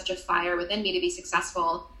I have such a fire within me to be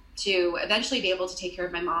successful, to eventually be able to take care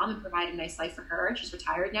of my mom and provide a nice life for her. She's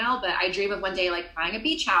retired now, but I dream of one day like buying a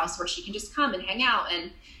beach house where she can just come and hang out.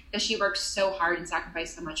 And because she works so hard and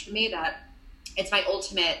sacrificed so much for me, that it's my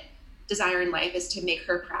ultimate desire in life is to make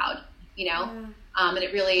her proud, And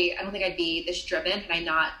it really, I don't think I'd be this driven had I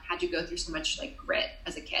not had to go through so much like grit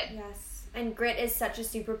as a kid. Yes. And grit is such a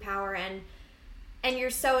superpower, and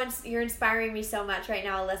you're inspiring me so much right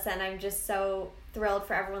now, Alyssa, and I'm just so thrilled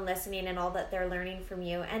for everyone listening and all that they're learning from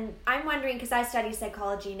you. And I'm wondering, because I study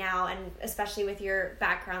psychology now, and especially with your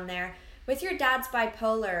background there, with your dad's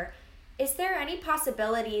bipolar, is there any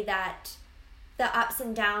possibility that the ups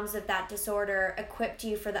and downs of that disorder equipped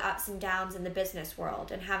you for the ups and downs in the business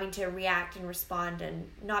world, and having to react and respond and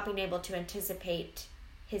not being able to anticipate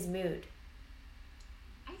his mood?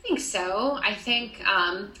 I think so. I think,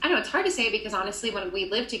 I don't know, it's hard to say, because honestly, when we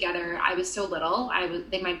lived together, I was so little.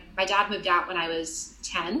 My dad moved out when I was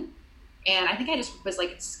 10, and I think I just was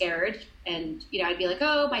like scared. And, I'd be like,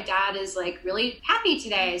 oh, my dad is like really happy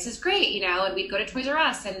today. This is great, and we'd go to Toys R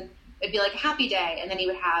Us, and it'd be like a happy day, and then he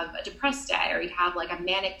would have a depressed day, or he'd have like a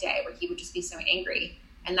manic day where he would just be so angry.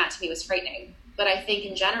 And that to me was frightening. But I think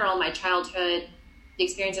in general, my childhood, the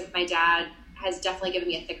experience of my dad has definitely given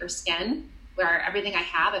me a thicker skin, where everything I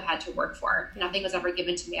have, I've had to work for. Nothing was ever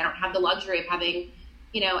given to me. I don't have the luxury of having,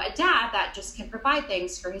 a dad that just can provide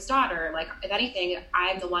things for his daughter. Like, if anything,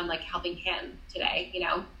 I'm the one like helping him today,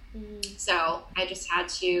 So I just had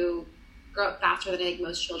to grow up faster than I think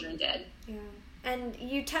most children did. Yeah. And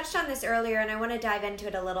you touched on this earlier, and I want to dive into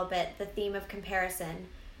it a little bit, the theme of comparison,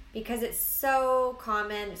 because it's so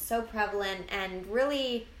common, so prevalent, and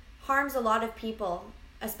really harms a lot of people,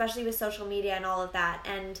 especially with social media and all of that.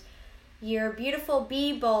 And your beautiful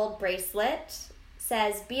Be Bold bracelet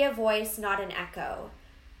says, be a voice, not an echo.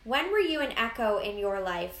 When were you an echo in your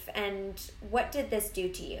life, and what did this do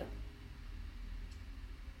to you?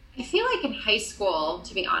 I feel like in high school,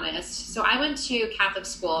 to be honest, so I went to Catholic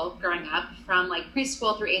school growing up from like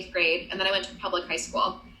preschool through 8th grade, and then I went to public high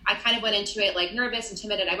school. I kind of went into it like nervous and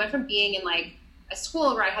timid. I went from being in like a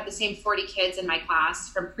school where I had the same 40 kids in my class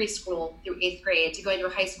from preschool through 8th grade to going to a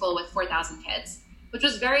high school with 4,000 kids, which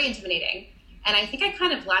was very intimidating. And I think I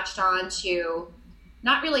kind of latched on to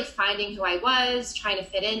not really finding who I was, trying to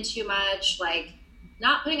fit in too much, like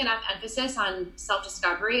not putting enough emphasis on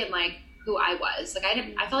self-discovery and like who I was. Like I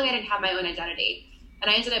felt like I didn't have my own identity. And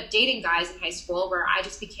I ended up dating guys in high school where I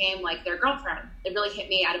just became like their girlfriend. It really hit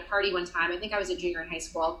me at a party one time. I think I was a junior in high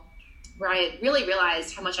school, where I really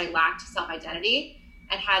realized how much I lacked self-identity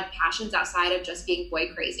and had passions outside of just being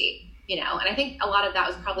boy crazy, you know? And I think a lot of that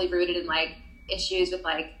was probably rooted in like issues with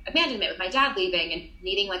like abandonment, with my dad leaving and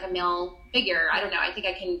needing like a male figure. I don't know. I think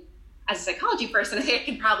I can, as a psychology person, I think I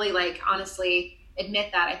can probably like honestly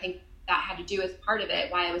admit that I think that had to do with part of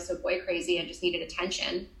it, why I was so boy crazy and just needed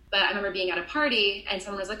attention. But I remember being at a party and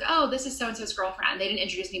someone was like, oh, this is so-and-so's girlfriend. They didn't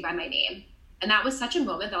introduce me by my name. And that was such a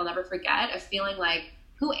moment that I'll never forget, of feeling like,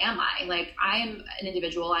 who am I? Like, I am an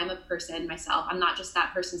individual. I'm a person myself. I'm not just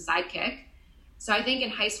that person's sidekick. So I think in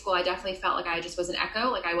high school, I definitely felt like I just was an echo.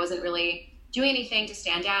 Like I wasn't really doing anything to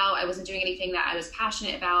stand out. I wasn't doing anything that I was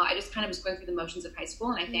passionate about. I just kind of was going through the motions of high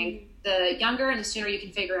school. And I think the younger and the sooner you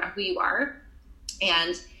can figure out who you are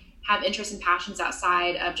and have interests and passions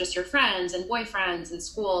outside of just your friends and boyfriends and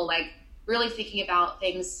school, like really thinking about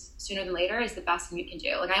things sooner than later is the best thing you can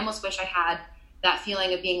do. Like I almost wish I had that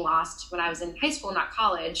feeling of being lost when I was in high school, not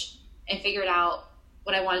college, and figured out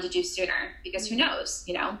what I wanted to do sooner, because who knows,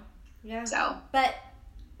 you know? Yeah. So, but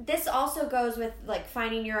this also goes with like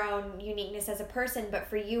finding your own uniqueness as a person, but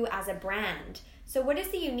for you as a brand. So what is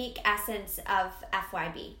the unique essence of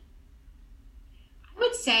FYB? I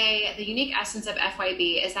would say the unique essence of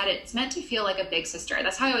FYB is that it's meant to feel like a big sister.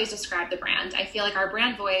 That's how I always describe the brand. I feel like our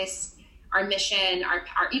brand voice, our mission, our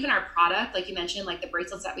even our product, like you mentioned, like the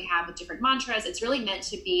bracelets that we have with different mantras, it's really meant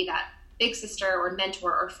to be that big sister or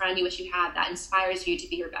mentor or friend you wish you had that inspires you to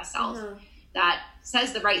be your best self, that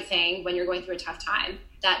says the right thing when you're going through a tough time,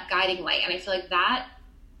 that guiding light. And I feel like that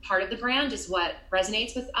part of the brand is what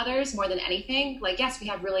resonates with others more than anything. Like, yes, we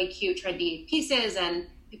have really cute, trendy pieces and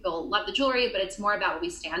people love the jewelry, but it's more about what we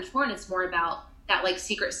stand for. And it's more about that like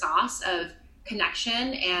secret sauce of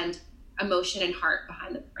connection and emotion and heart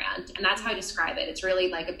behind the brand. And that's how I describe it. It's really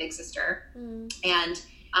like a big sister. And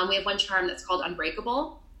we have one charm that's called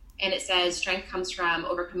Unbreakable. And it says strength comes from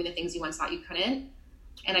overcoming the things you once thought you couldn't.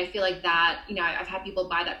 And I feel like that, you know, I've had people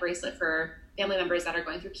buy that bracelet for family members that are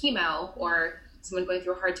going through chemo, or someone going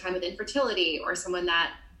through a hard time with infertility, or someone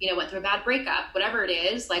that, you know, went through a bad breakup, whatever it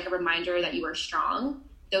is, like a reminder that you are strong.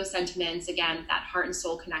 Those sentiments, again, that heart and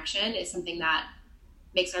soul connection is something that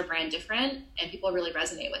makes our brand different, and people really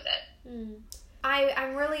resonate with it.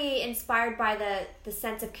 I'm really inspired by the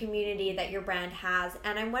sense of community that your brand has.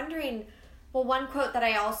 And I'm wondering, well, one quote that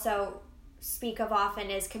I also speak of often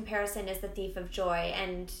is comparison is the thief of joy.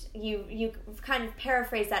 And you kind of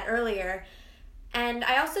paraphrased that earlier. And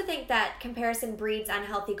I also think that comparison breeds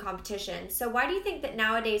unhealthy competition. So why do you think that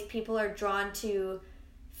nowadays people are drawn to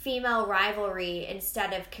female rivalry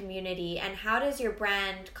instead of community? And how does your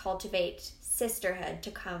brand cultivate sisterhood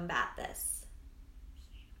to combat this?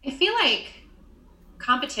 I feel like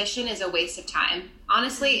competition is a waste of time.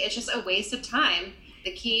 Honestly, it's just a waste of time.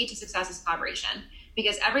 The key to success is collaboration,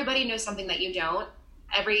 because everybody knows something that you don't.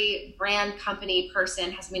 Every brand, company,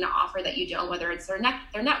 person has something to offer that you don't, whether it's their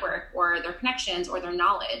network or their connections or their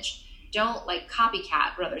knowledge. Don't like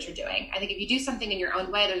copycat what others are doing. I think if you do something in your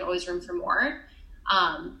own way, there's always room for more.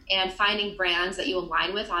 And finding brands that you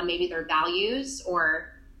align with on maybe their values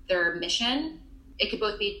or their mission. It could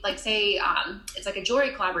both be like, say, it's like a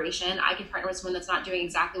jewelry collaboration. I can partner with someone that's not doing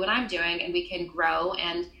exactly what I'm doing, and we can grow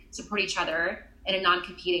and support each other in a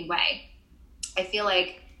non-competing way. I feel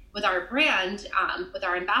like with our brand, with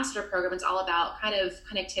our ambassador program, it's all about kind of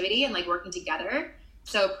connectivity and like working together.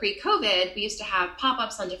 So pre-COVID, we used to have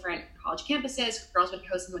pop-ups on different college campuses. Girls would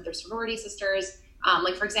host them with their sorority sisters.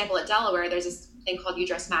 Like, for example, at Delaware, there's this thing called You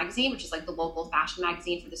Dress Magazine, which is like the local fashion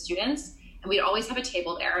magazine for the students. And we'd always have a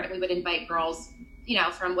table there, and we would invite girls, you know,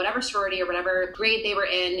 from whatever sorority or whatever grade they were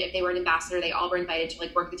in. If they were an ambassador, they all were invited to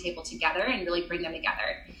like work the table together and really bring them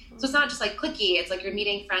together. So it's not just like cliquey. It's like you're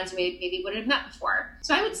meeting friends who maybe wouldn't have met before.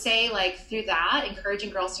 So I would say like through that, encouraging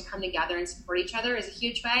girls to come together and support each other is a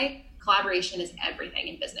huge way. Collaboration is everything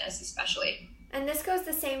in business, especially. And this goes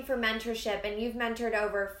the same for mentorship. And you've mentored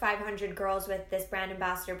over 500 girls with this brand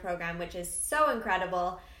ambassador program, which is so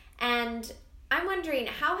incredible. And I'm wondering,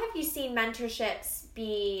 how have you seen mentorships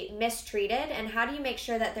be mistreated, and how do you make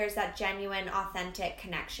sure that there's that genuine, authentic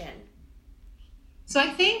connection? So I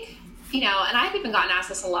think, and I've even gotten asked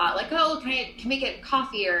this a lot, like, oh, can we get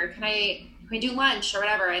coffee, or can we do lunch or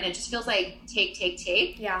whatever? And it just feels like take.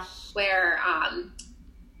 Yeah. Where,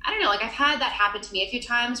 I don't know, like I've had that happen to me a few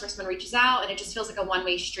times where someone reaches out and it just feels like a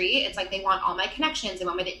one-way street. It's like they want all my connections. They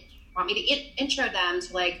want me to intro them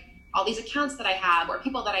to like all these accounts that I have or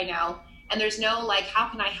people that I know. And there's no like, how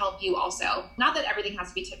can I help you also? Not that everything has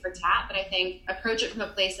to be tit for tat, but I think approach it from a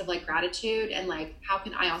place of like gratitude and like, how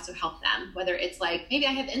can I also help them? Whether it's like, maybe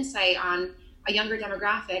I have insight on a younger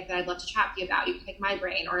demographic that I'd love to chat to you about. You can pick my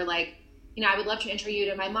brain. Or like, I would love to intro you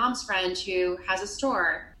to my mom's friend who has a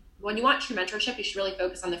store. When you want true mentorship, you should really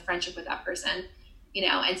focus on the friendship with that person,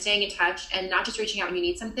 and staying in touch and not just reaching out when you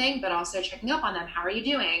need something, but also checking up on them. How are you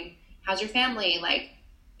doing? How's your family? Like,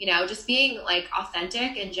 just being like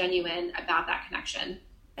authentic and genuine about that connection.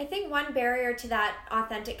 I think one barrier to that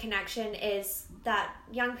authentic connection is that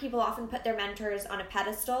young people often put their mentors on a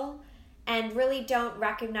pedestal and really don't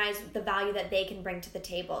recognize the value that they can bring to the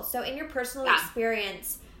table. So in your personal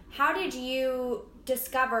experience, how did you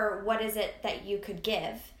discover what is it that you could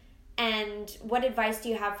give? And what advice do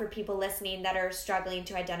you have for people listening that are struggling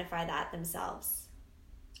to identify that themselves?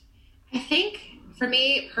 I think for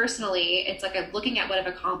me personally, it's like looking at what I've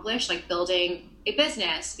accomplished, like building a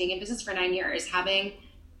business, being in business for 9 years, having,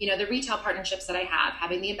 the retail partnerships that I have,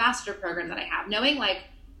 having the ambassador program that I have, knowing like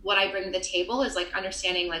what I bring to the table is like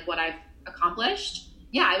understanding like what I've accomplished.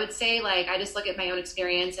 Yeah, I would say like I just look at my own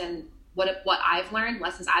experience and what I've learned,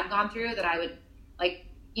 lessons I've gone through that I would like,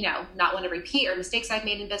 not want to repeat, or mistakes I've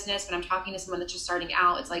made in business. When I'm talking to someone that's just starting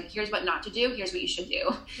out, it's like, here's what not to do. Here's what you should do.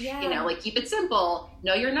 Yeah. Like keep it simple,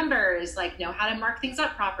 know your numbers, like know how to mark things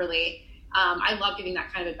up properly. I love giving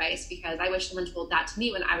that kind of advice because I wish someone told that to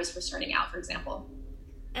me when I was first starting out, for example.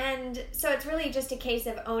 And so it's really just a case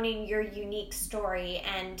of owning your unique story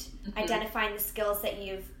and identifying the skills that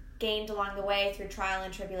you've gained along the way through trial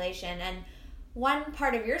and tribulation. And one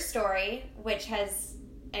part of your story, which has,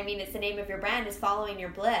 it's the name of your brand, is following your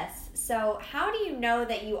bliss. So how do you know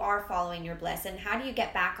that you are following your bliss, and how do you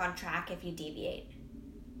get back on track if you deviate?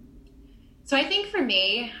 So I think for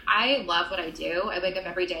me, I love what I do. I wake up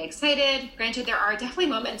every day excited. Granted, there are definitely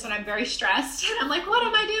moments when I'm very stressed and I'm like, what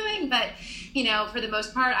am I doing? But, for the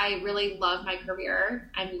most part, I really love my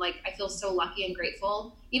career. I feel so lucky and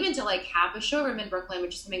grateful even to like have a showroom in Brooklyn,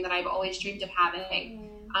 which is something that I've always dreamed of having.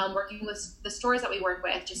 Working with the stores that we work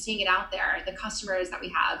with, just seeing it out there, the customers that we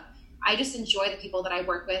have. I just enjoy the people that I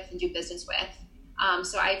work with and do business with.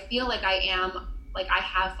 So I feel like I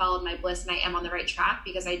have followed my bliss and I am on the right track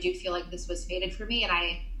because I do feel like this was fated for me and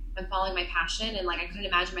I am following my passion, and like I couldn't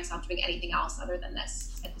imagine myself doing anything else other than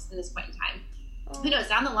this in this point in time. Who knows,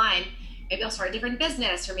 down the line, maybe I'll start a different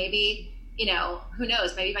business, or maybe, who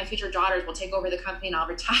knows, maybe my future daughters will take over the company and I'll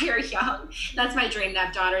retire young. That's my dream, to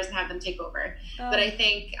have daughters and have them take over. But I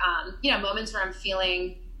think, moments where I'm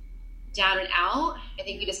feeling down and out, I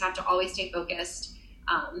think you just have to always stay focused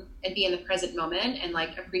and be in the present moment and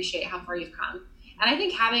like appreciate how far you've come. And I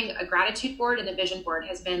think having a gratitude board and a vision board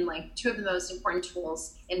has been like two of the most important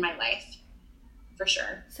tools in my life, for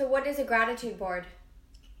sure. So what is a gratitude board?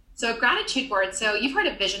 So a gratitude board, so you've heard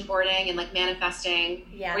of vision boarding and like manifesting,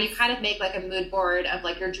 yes, where you kind of make like a mood board of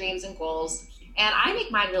like your dreams and goals. And I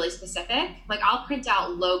make mine really specific. Like I'll print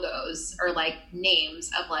out logos or like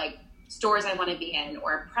names of like stores I want to be in,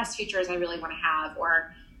 or press features I really want to have,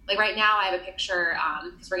 or like right now I have a picture,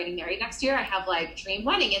 because we're getting married next year, I have like dream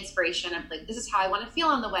wedding inspiration of like, this is how I want to feel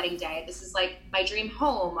on the wedding day. This is like my dream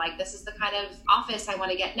home. Like this is the kind of office I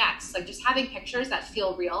want to get next. Like just having pictures that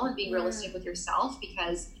feel real and being realistic with yourself,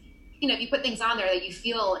 because if you put things on there that you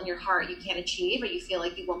feel in your heart you can't achieve, or you feel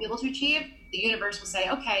like you won't be able to achieve, the universe will say,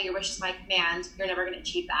 okay, your wish is my command. You're never going to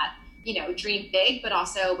achieve that. Dream big, but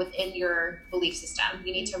also within your belief system.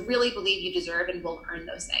 You need to really believe you deserve and will earn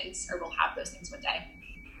those things, or will have those things one day.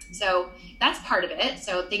 So that's part of it.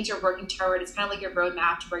 So things you're working toward, it's kind of like your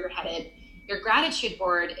roadmap to where you're headed. Your gratitude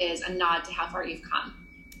board is a nod to how far you've come.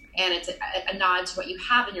 And it's a nod to what you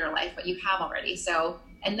have in your life, what you have already.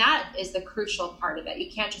 And that is the crucial part of it.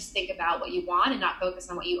 You can't just think about what you want and not focus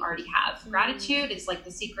on what you already have. Gratitude is like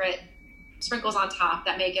the secret sprinkles on top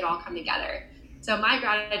that make it all come together. So my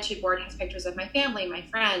gratitude board has pictures of my family, my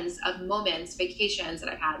friends, of moments, vacations that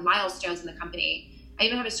I've had, milestones in the company. I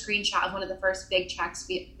even have a screenshot of one of the first big checks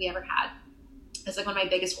we ever had. It's like one of my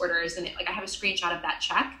biggest orders. And I have a screenshot of that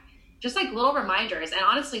check, just like little reminders. And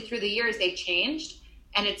honestly, through the years, they've changed.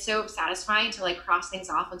 and it's so satisfying to like cross things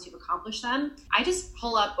off once you've accomplished them. I just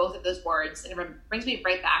pull up both of those boards and it brings me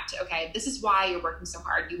right back to, okay, this is why you're working so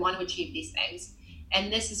hard. You want to achieve these things.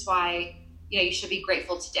 And this is why, you should be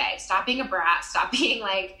grateful today. Stop being a brat. Stop being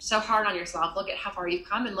like so hard on yourself. Look at how far you've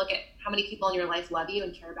come and look at how many people in your life love you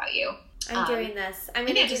and care about you. I'm doing this. I'm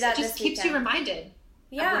going to do that this weekend. It just keeps you reminded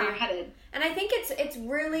of where you're headed. And I think it's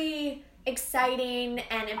really exciting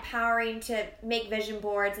and empowering to make vision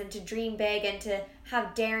boards and to dream big and to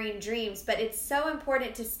have daring dreams, but it's so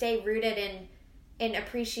important to stay rooted in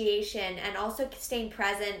appreciation and also staying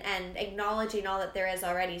present and acknowledging all that there is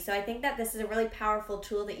already. So I think that this is a really powerful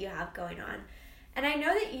tool that you have going on. And I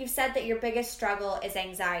know that you've said that your biggest struggle is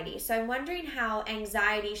anxiety. So I'm wondering how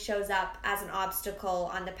anxiety shows up as an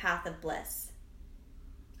obstacle on the path of bliss.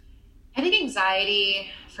 I think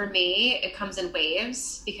anxiety, for me, it comes in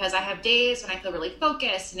waves because I have days when I feel really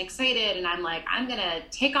focused and excited and I'm like, I'm going to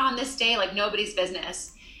take on this day like nobody's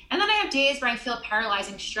business. And then I have days where I feel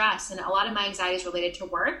paralyzing stress, and a lot of my anxiety is related to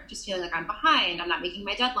work, just feeling like I'm behind, I'm not making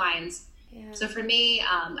my deadlines. Yeah. So for me,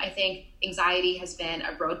 I think anxiety has been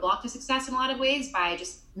a roadblock to success in a lot of ways by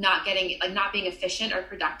just not being efficient or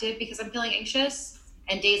productive because I'm feeling anxious.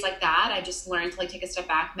 And days like that, I just learned to like take a step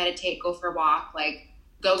back, meditate, go for a walk, like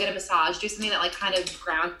go get a massage, do something that like kind of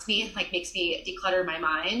grounds me and like makes me declutter my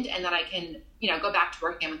mind, and that I can, go back to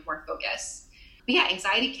work again with more focus. But yeah,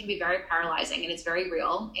 anxiety can be very paralyzing and it's very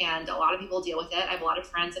real. And a lot of people deal with it. I have a lot of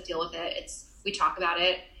friends that deal with it. We talk about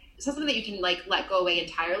it. It's not something that you can like let go away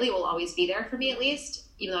entirely. It will always be there for me, at least,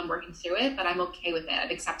 even though I'm working through it, but I'm okay with it. I've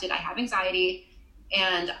accepted I have anxiety,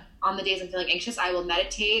 and on the days I'm feeling anxious, I will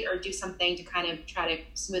meditate or do something to kind of try to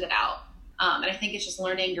smooth it out. And I think it's just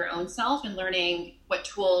learning your own self and learning what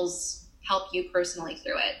tools help you personally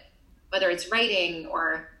through it, whether it's writing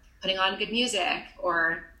or putting on good music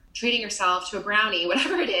or treating yourself to a brownie,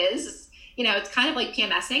 whatever it is. It's kind of like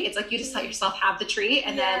PMSing. It's like you just let yourself have the treat,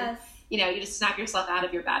 and then, you just snap yourself out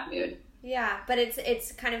of your bad mood. Yeah, but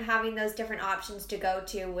it's kind of having those different options to go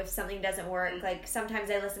to if something doesn't work. Mm-hmm. Like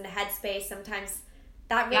sometimes I listen to Headspace, sometimes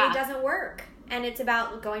that really doesn't work. And it's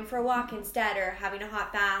about going for a walk instead, or having a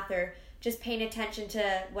hot bath, or just paying attention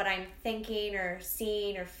to what I'm thinking or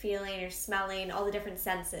seeing or feeling or smelling, all the different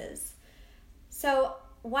senses. So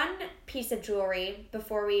one piece of jewelry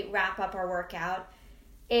before we wrap up our workout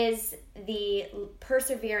is the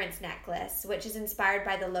Perseverance necklace, which is inspired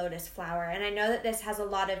by the lotus flower. And I know that this has a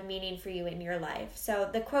lot of meaning for you in your life. So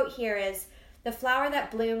the quote here is, "The flower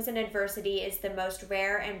that blooms in adversity is the most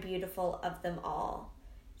rare and beautiful of them all."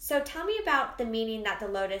 So tell me about the meaning that the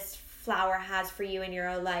lotus flower has for you in your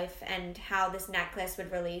own life and how this necklace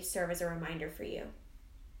would really serve as a reminder for you.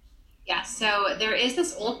 Yeah, so there is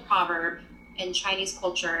this old proverb in Chinese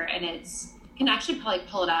culture, and you can actually probably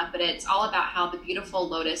pull it up, but it's all about how the beautiful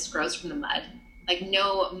lotus grows from the mud. Like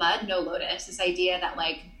no mud, no lotus. This idea that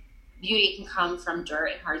like beauty can come from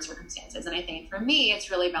dirt and hard circumstances. And I think for me, it's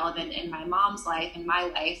really relevant in my mom's life and my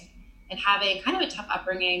life, and having kind of a tough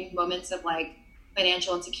upbringing, moments of like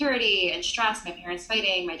financial insecurity and stress, my parents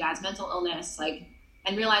fighting, my dad's mental illness,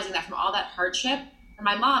 and realizing that from all that hardship, for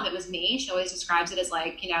my mom, it was me. She always describes it as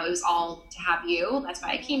like, it was all to have you. That's why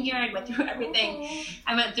I came here and went through everything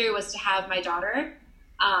I went through was to have my daughter.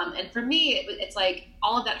 And for me, it's like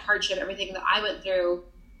all of that hardship, everything that I went through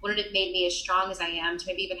wouldn't have made me as strong as I am to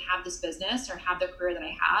maybe even have this business or have the career that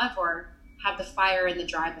I have or have the fire and the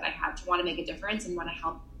drive that I have to want to make a difference and want to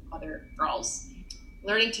help other girls.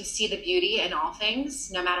 Learning to see the beauty in all things,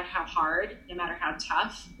 no matter how hard, no matter how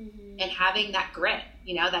tough, and having that grit,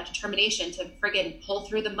 that determination to friggin' pull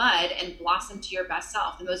through the mud and blossom to your best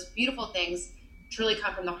self. The most beautiful things truly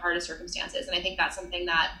come from the hardest circumstances. And I think that's something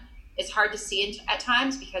that is hard to see at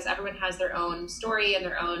times because everyone has their own story and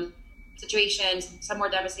their own situations, some more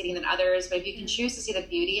devastating than others. But if you can choose to see the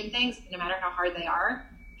beauty in things, no matter how hard they are,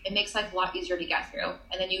 it makes life a lot easier to get through.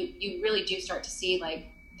 And then you really do start to see like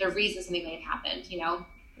the reason something may have happened,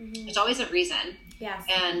 There's always a reason. Yes.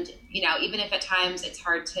 And, even if at times it's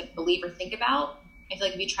hard to believe or think about, I feel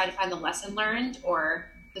like if you try to find the lesson learned or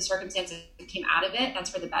the circumstances that came out of it, that's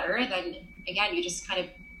for the better, then again, you just kind of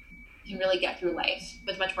can really get through life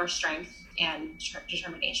with much more strength and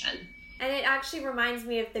determination. And it actually reminds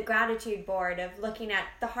me of the gratitude board, of looking at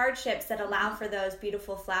the hardships that allow for those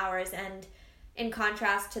beautiful flowers, and in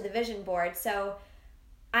contrast to the vision board. So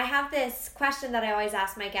I have this question that I always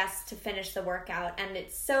ask my guests to finish the workout, and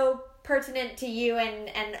it's so pertinent to you and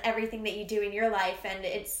everything that you do in your life, and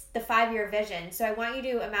it's the 5-year vision. So I want you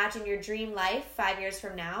to imagine your dream life 5 years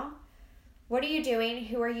from now. What are you doing?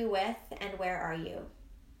 Who are you with? And where are you?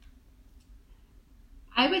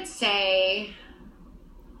 I would say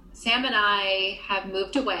Sam and I have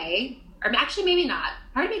moved away, or actually maybe not.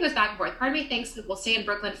 Part of me goes back and forth. Part of me thinks we'll stay in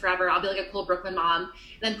Brooklyn forever. I'll be like a cool Brooklyn mom.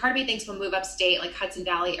 And then part of me thinks we'll move upstate, like Hudson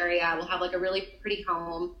Valley area. We'll have like a really pretty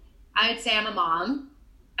home. I would say I'm a mom.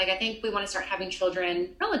 Like, I think we want to start having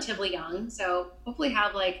children relatively young. So hopefully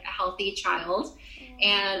have like a healthy child.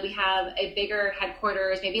 And we have a bigger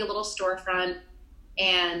headquarters, maybe a little storefront.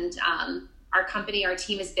 And our company, our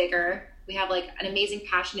team is bigger. We have like an amazing,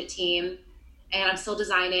 passionate team. And I'm still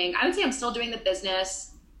designing. I would say I'm still doing the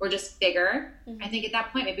business. We're just bigger. I think at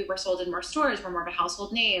that point, maybe we're sold in more stores. We're more of a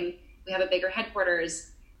household name. We have a bigger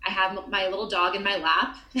headquarters. I have my little dog in my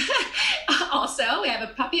lap. Also, we have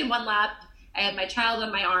a puppy in one lap. I have my child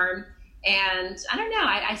on my arm. And I don't know,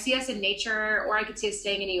 I see us in nature, or I could see us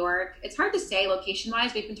staying in New York. It's hard to say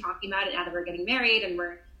location-wise. We've been talking about it now that we're getting married and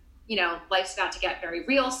we're, you know, life's about to get very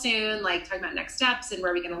real soon, like talking about next steps and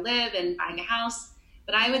where we're going to live and buying a house.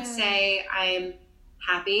 But I would say I'm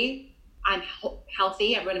happy. I'm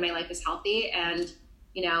healthy. Everyone in my life is healthy. And,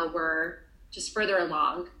 you know, we're just further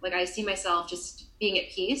along. Like, I see myself just being at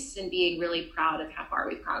peace and being really proud of how far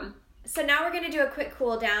we've come. So now we're going to do a quick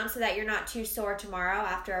cool down so that you're not too sore tomorrow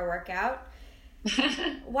after our workout.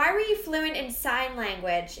 Why were you fluent in sign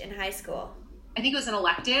language in high school? I think it was an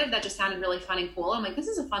elective that just sounded really fun and cool. I'm like, this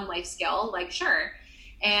is a fun life skill. Like, sure.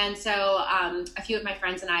 And so a few of my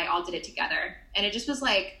friends and I all did it together. And it just was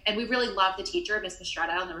like, and we really loved the teacher, Miss Mistretta.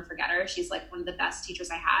 I'll never forget her. She's like one of the best teachers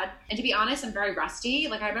I had. And to be honest, I'm very rusty.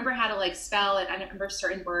 Like, I remember how to like spell and I remember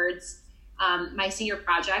certain words. My senior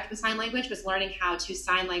project with sign language was learning how to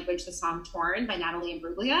sign language the song Torn by Natalie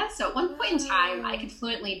Imbruglia. So at one point in time, I could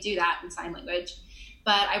fluently do that in sign language.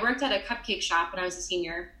 But I worked at a cupcake shop when I was a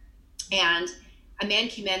senior, and a man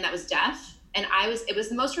came in that was deaf. And it was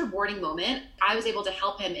the most rewarding moment. I was able to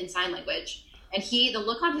help him in sign language. And the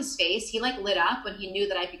look on his face, he like lit up when he knew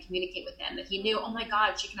that I could communicate with him, that he knew, oh my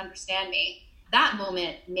God, she can understand me. That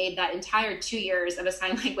moment made that entire 2 years of a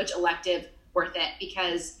sign language elective worth it,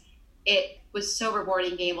 because it was so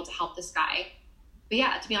rewarding being able to help this guy. But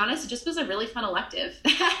yeah, to be honest, it just was a really fun elective.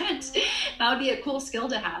 That would be a cool skill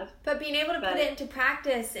to have. But being able to put it into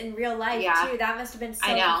practice in real life too, that must have been so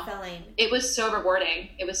fulfilling. It was so rewarding.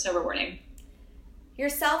 It was so rewarding. Your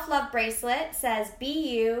self-love bracelet says, be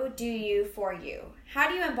you, do you, for you. How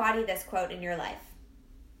do you embody this quote in your life?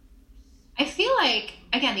 I feel like,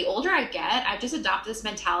 again, the older I get, I've just adopted this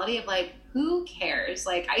mentality of like, who cares?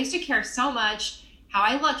 Like, I used to care so much how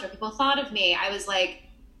I looked, what people thought of me. I was like,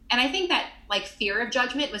 and I think that like fear of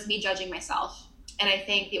judgment was me judging myself. And I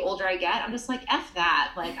think the older I get, I'm just like, F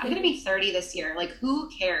that. Like, I'm going to be 30 this year. Like, who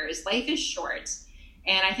cares? Life is short.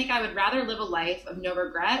 And I think I would rather live a life of no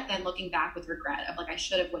regret than looking back with regret of like, I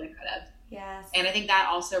should have, would have, could have. Yes. And I think that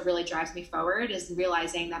also really drives me forward, is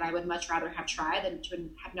realizing that I would much rather have tried than to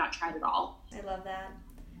have not tried at all. I love that.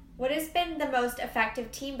 What has been the most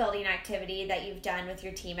effective team building activity that you've done with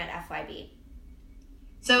your team at FYB?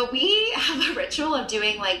 So we have a ritual of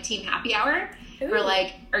doing like team happy hour. We're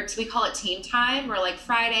like, or we call it team time. We're like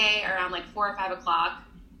Friday around like 4 or 5 o'clock,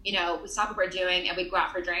 you know, we stop what we're doing and we go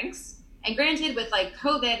out for drinks. And granted, with like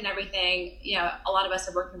COVID and everything, you know, a lot of us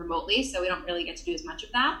are working remotely, so we don't really get to do as much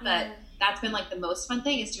of that. But that's been like the most fun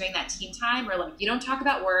thing, is doing that team time where like you don't talk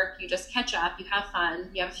about work, you just catch up, you have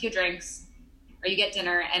fun, you have a few drinks, or you get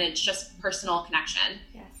dinner, and it's just personal connection.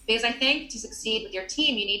 Yes. Because I think to succeed with your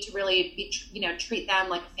team, you need to really be, you know, treat them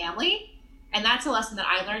like a family. And that's a lesson that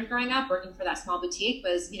I learned growing up, working for that small boutique,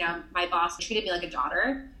 was, you know, my boss treated me like a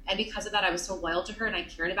daughter. And because of that, I was so loyal to her and I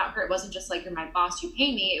cared about her. It wasn't just like, you're my boss, you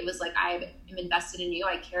pay me. It was like, I am invested in you,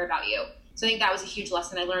 I care about you. So I think that was a huge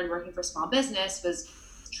lesson I learned working for small business, was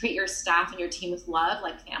treat your staff and your team with love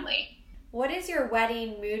like family. What is your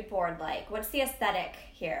wedding mood board like? What's the aesthetic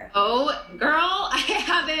here? Oh, girl, I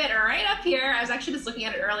have it right up here. I was actually just looking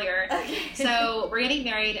at it earlier. Okay. So we're getting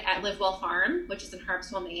married at Livewell Farm, which is in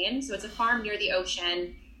Harpswell, Maine. So it's a farm near the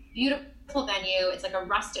ocean. Beautiful venue. It's like a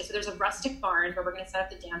rustic. So there's a rustic barn where we're going to set up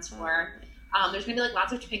the dance floor. There's going to be like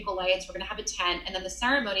lots of twinkle lights. We're going to have a tent. And then the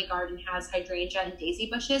ceremony garden has hydrangea and daisy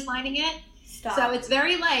bushes lining it. Stop. So it's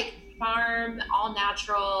very like farm, all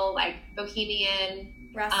natural, like bohemian.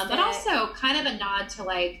 But also kind of a nod to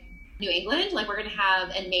like New England. Like, we're going to have,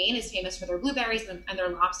 and Maine is famous for their blueberries and their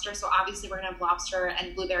lobster. So obviously we're going to have lobster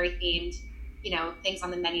and blueberry themed, you know, things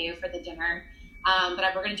on the menu for the dinner.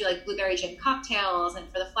 But we're going to do like blueberry gin cocktails. And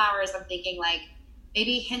for the flowers, I'm thinking like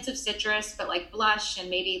maybe hints of citrus, but like blush, and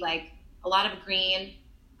maybe like a lot of green,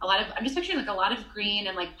 I'm just picturing like a lot of green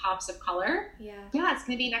and like pops of color. Yeah, it's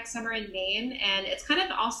going to be next summer in Maine. And it's kind of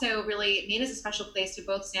also really, Maine is a special place to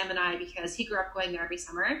both Sam and I, because he grew up going there every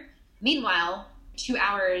summer. Meanwhile, 2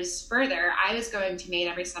 hours further, I was going to Maine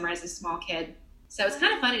every summer as a small kid. So it's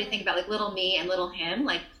kind of funny to think about like little me and little him,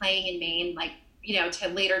 like playing in Maine, like to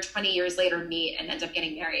later, 20 years later, meet and end up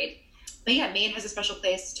getting married. But yeah, Maine has a special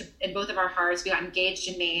place in both of our hearts. We got engaged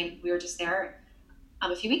in Maine. We were just there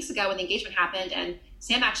a few weeks ago when the engagement happened, and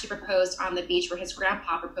Sam actually proposed on the beach where his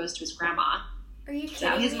grandpa proposed to his grandma. Are you kidding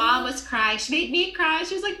So his me? mom was crying. She made me cry.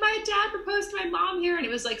 She was like, my dad proposed to my mom here. And it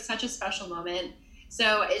was like such a special moment.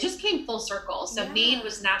 So it just came full circle. So Maine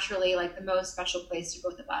was naturally like the most special place to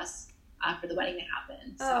both of us for the wedding to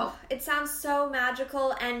happen. So. Oh, it sounds so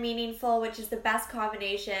magical and meaningful, which is the best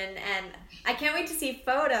combination. And I can't wait to see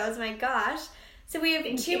photos. My gosh. So we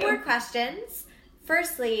have two more questions.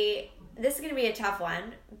 Firstly, this is going to be a tough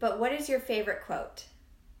one, but what is your favorite quote?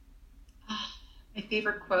 My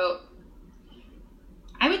favorite quote.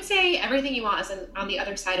 I would say everything you want is on the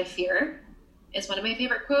other side of fear is one of my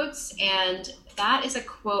favorite quotes. And that is a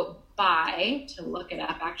quote by, to look it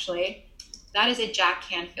up actually, that is a Jack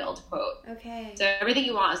Canfield quote. Okay. So everything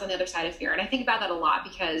you want is on the other side of fear. And I think about that a lot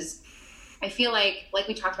because I feel like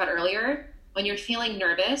we talked about earlier, when you're feeling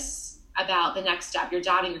nervous about the next step, you're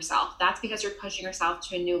doubting yourself. That's because you're pushing yourself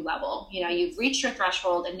to a new level. You've reached your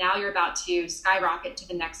threshold and now you're about to skyrocket to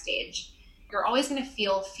the next stage. You're always going to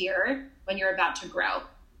feel fear when you're about to grow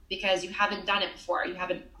because you haven't done it before. You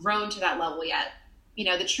haven't grown to that level yet.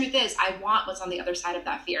 The truth is I want what's on the other side of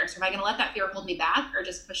that fear. So am I going to let that fear hold me back or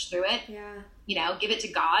just push through it? Yeah. Give it to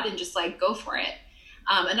God and just go for it.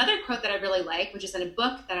 Another quote that I really like, which is in a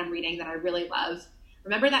book that I'm reading that I really love.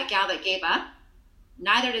 Remember that gal that gave up?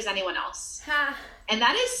 Neither does anyone else. And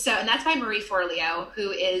that's by Marie Forleo,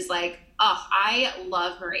 who is I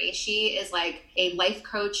love Marie. She is a life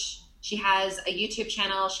coach. She has a YouTube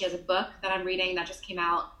channel. She has a book that I'm reading that just came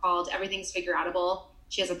out called Everything's Figure-Outable.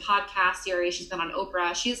 She has a podcast series. She's been on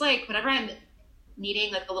Oprah. She's whenever I'm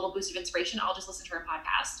needing a little boost of inspiration, I'll just listen to her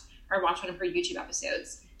podcast or watch one of her YouTube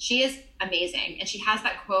episodes. She is amazing. And she has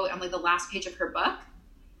that quote on the last page of her book.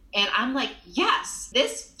 And I'm yes,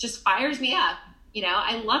 this just fires me up.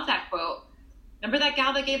 I love that quote. Remember that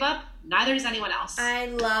gal that gave up? Neither does anyone else. I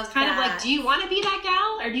love it's kind that. of do you want to be that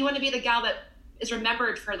gal or do you want to be the gal that is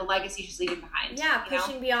remembered for the legacy she's leaving behind? Yeah,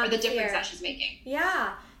 pushing beyond or the difference fear that she's making.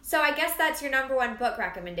 Yeah. So I guess that's your number one book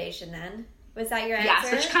recommendation then. Was that your answer?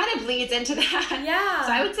 Yes, which kind of leads into that. Yeah.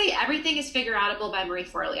 So I would say Everything is Figure-Outable by Marie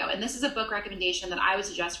Forleo. And this is a book recommendation that I would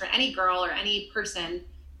suggest for any girl or any person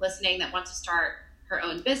listening that wants to start her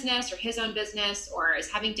own business or his own business or is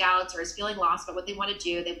having doubts or is feeling lost about what they want to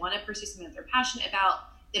do. They want to pursue something that they're passionate about.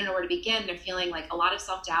 They don't know where to begin. They're feeling a lot of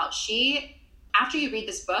self-doubt. After you read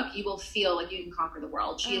this book, you will feel like you can conquer the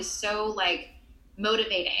world. She is so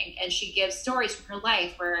motivating, and she gives stories from her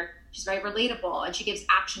life where she's very relatable, and she gives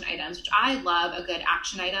action items, which I love a good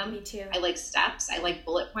action item. Me too. I like steps. I like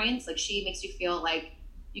bullet points. She makes you feel like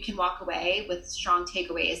you can walk away with strong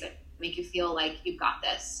takeaways that make you feel like you've got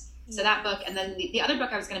this. So that book, and then the other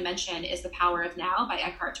book I was going to mention is The Power of Now by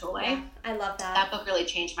Eckhart Tolle. Yeah, I love that. That book really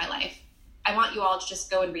changed my life. I want you all to just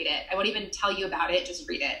go and read it. I won't even tell you about it. Just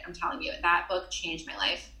read it. I'm telling you, that book changed my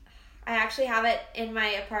life. I actually have it in my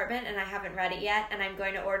apartment, and I haven't read it yet, and I'm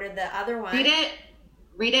going to order the other one.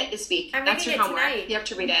 Read it this week. That's your homework. Tonight. You have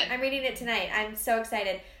to read it. I'm reading it tonight. I'm so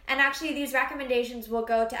excited. And actually, these recommendations will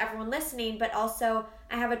go to everyone listening, but also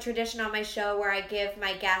I have a tradition on my show where I give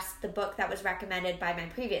my guests the book that was recommended by my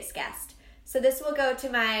previous guest. So this will go to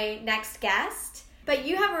my next guest. But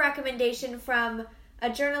you have a recommendation from a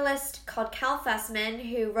journalist called Cal Fussman,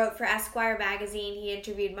 who wrote for Esquire magazine. He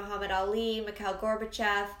interviewed Muhammad Ali, Mikhail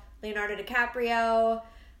Gorbachev, Leonardo DiCaprio,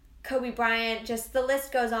 Kobe Bryant. Just the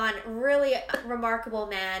list goes on. Really remarkable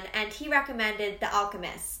man. And he recommended The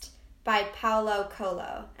Alchemist by Paulo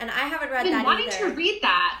Coelho. And I haven't read that either. I've been wanting to read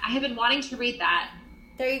that. I have been wanting to read that.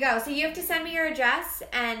 There you go. So you have to send me your address,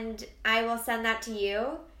 and I will send that to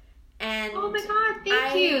you. And oh my God,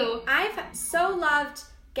 thank you. I've so loved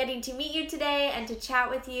getting to meet you today and to chat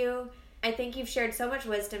with you. I think you've shared so much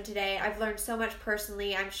wisdom today. I've learned so much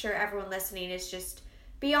personally. I'm sure everyone listening is just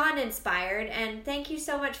beyond inspired. And thank you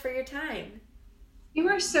so much for your time. You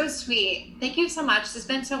are so sweet. Thank you so much. This has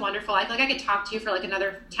been so wonderful. I feel like I could talk to you for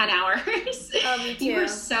another 10 hours. Oh, me too. You were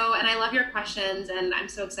and I love your questions, and I'm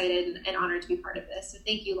so excited and honored to be part of this. So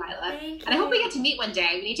thank you, Lila. Thank you. And I hope we get to meet one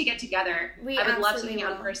day. We need to get together. I would love to hang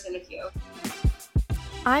out in person with you.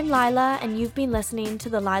 I'm Lila, and you've been listening to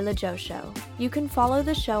The Lila Joe Show. You can follow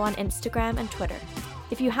the show on Instagram and Twitter.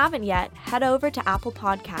 If you haven't yet, head over to Apple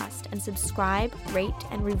Podcast and subscribe, rate,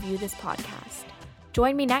 and review this podcast.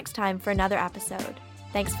 Join me next time for another episode.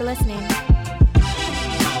 Thanks for listening.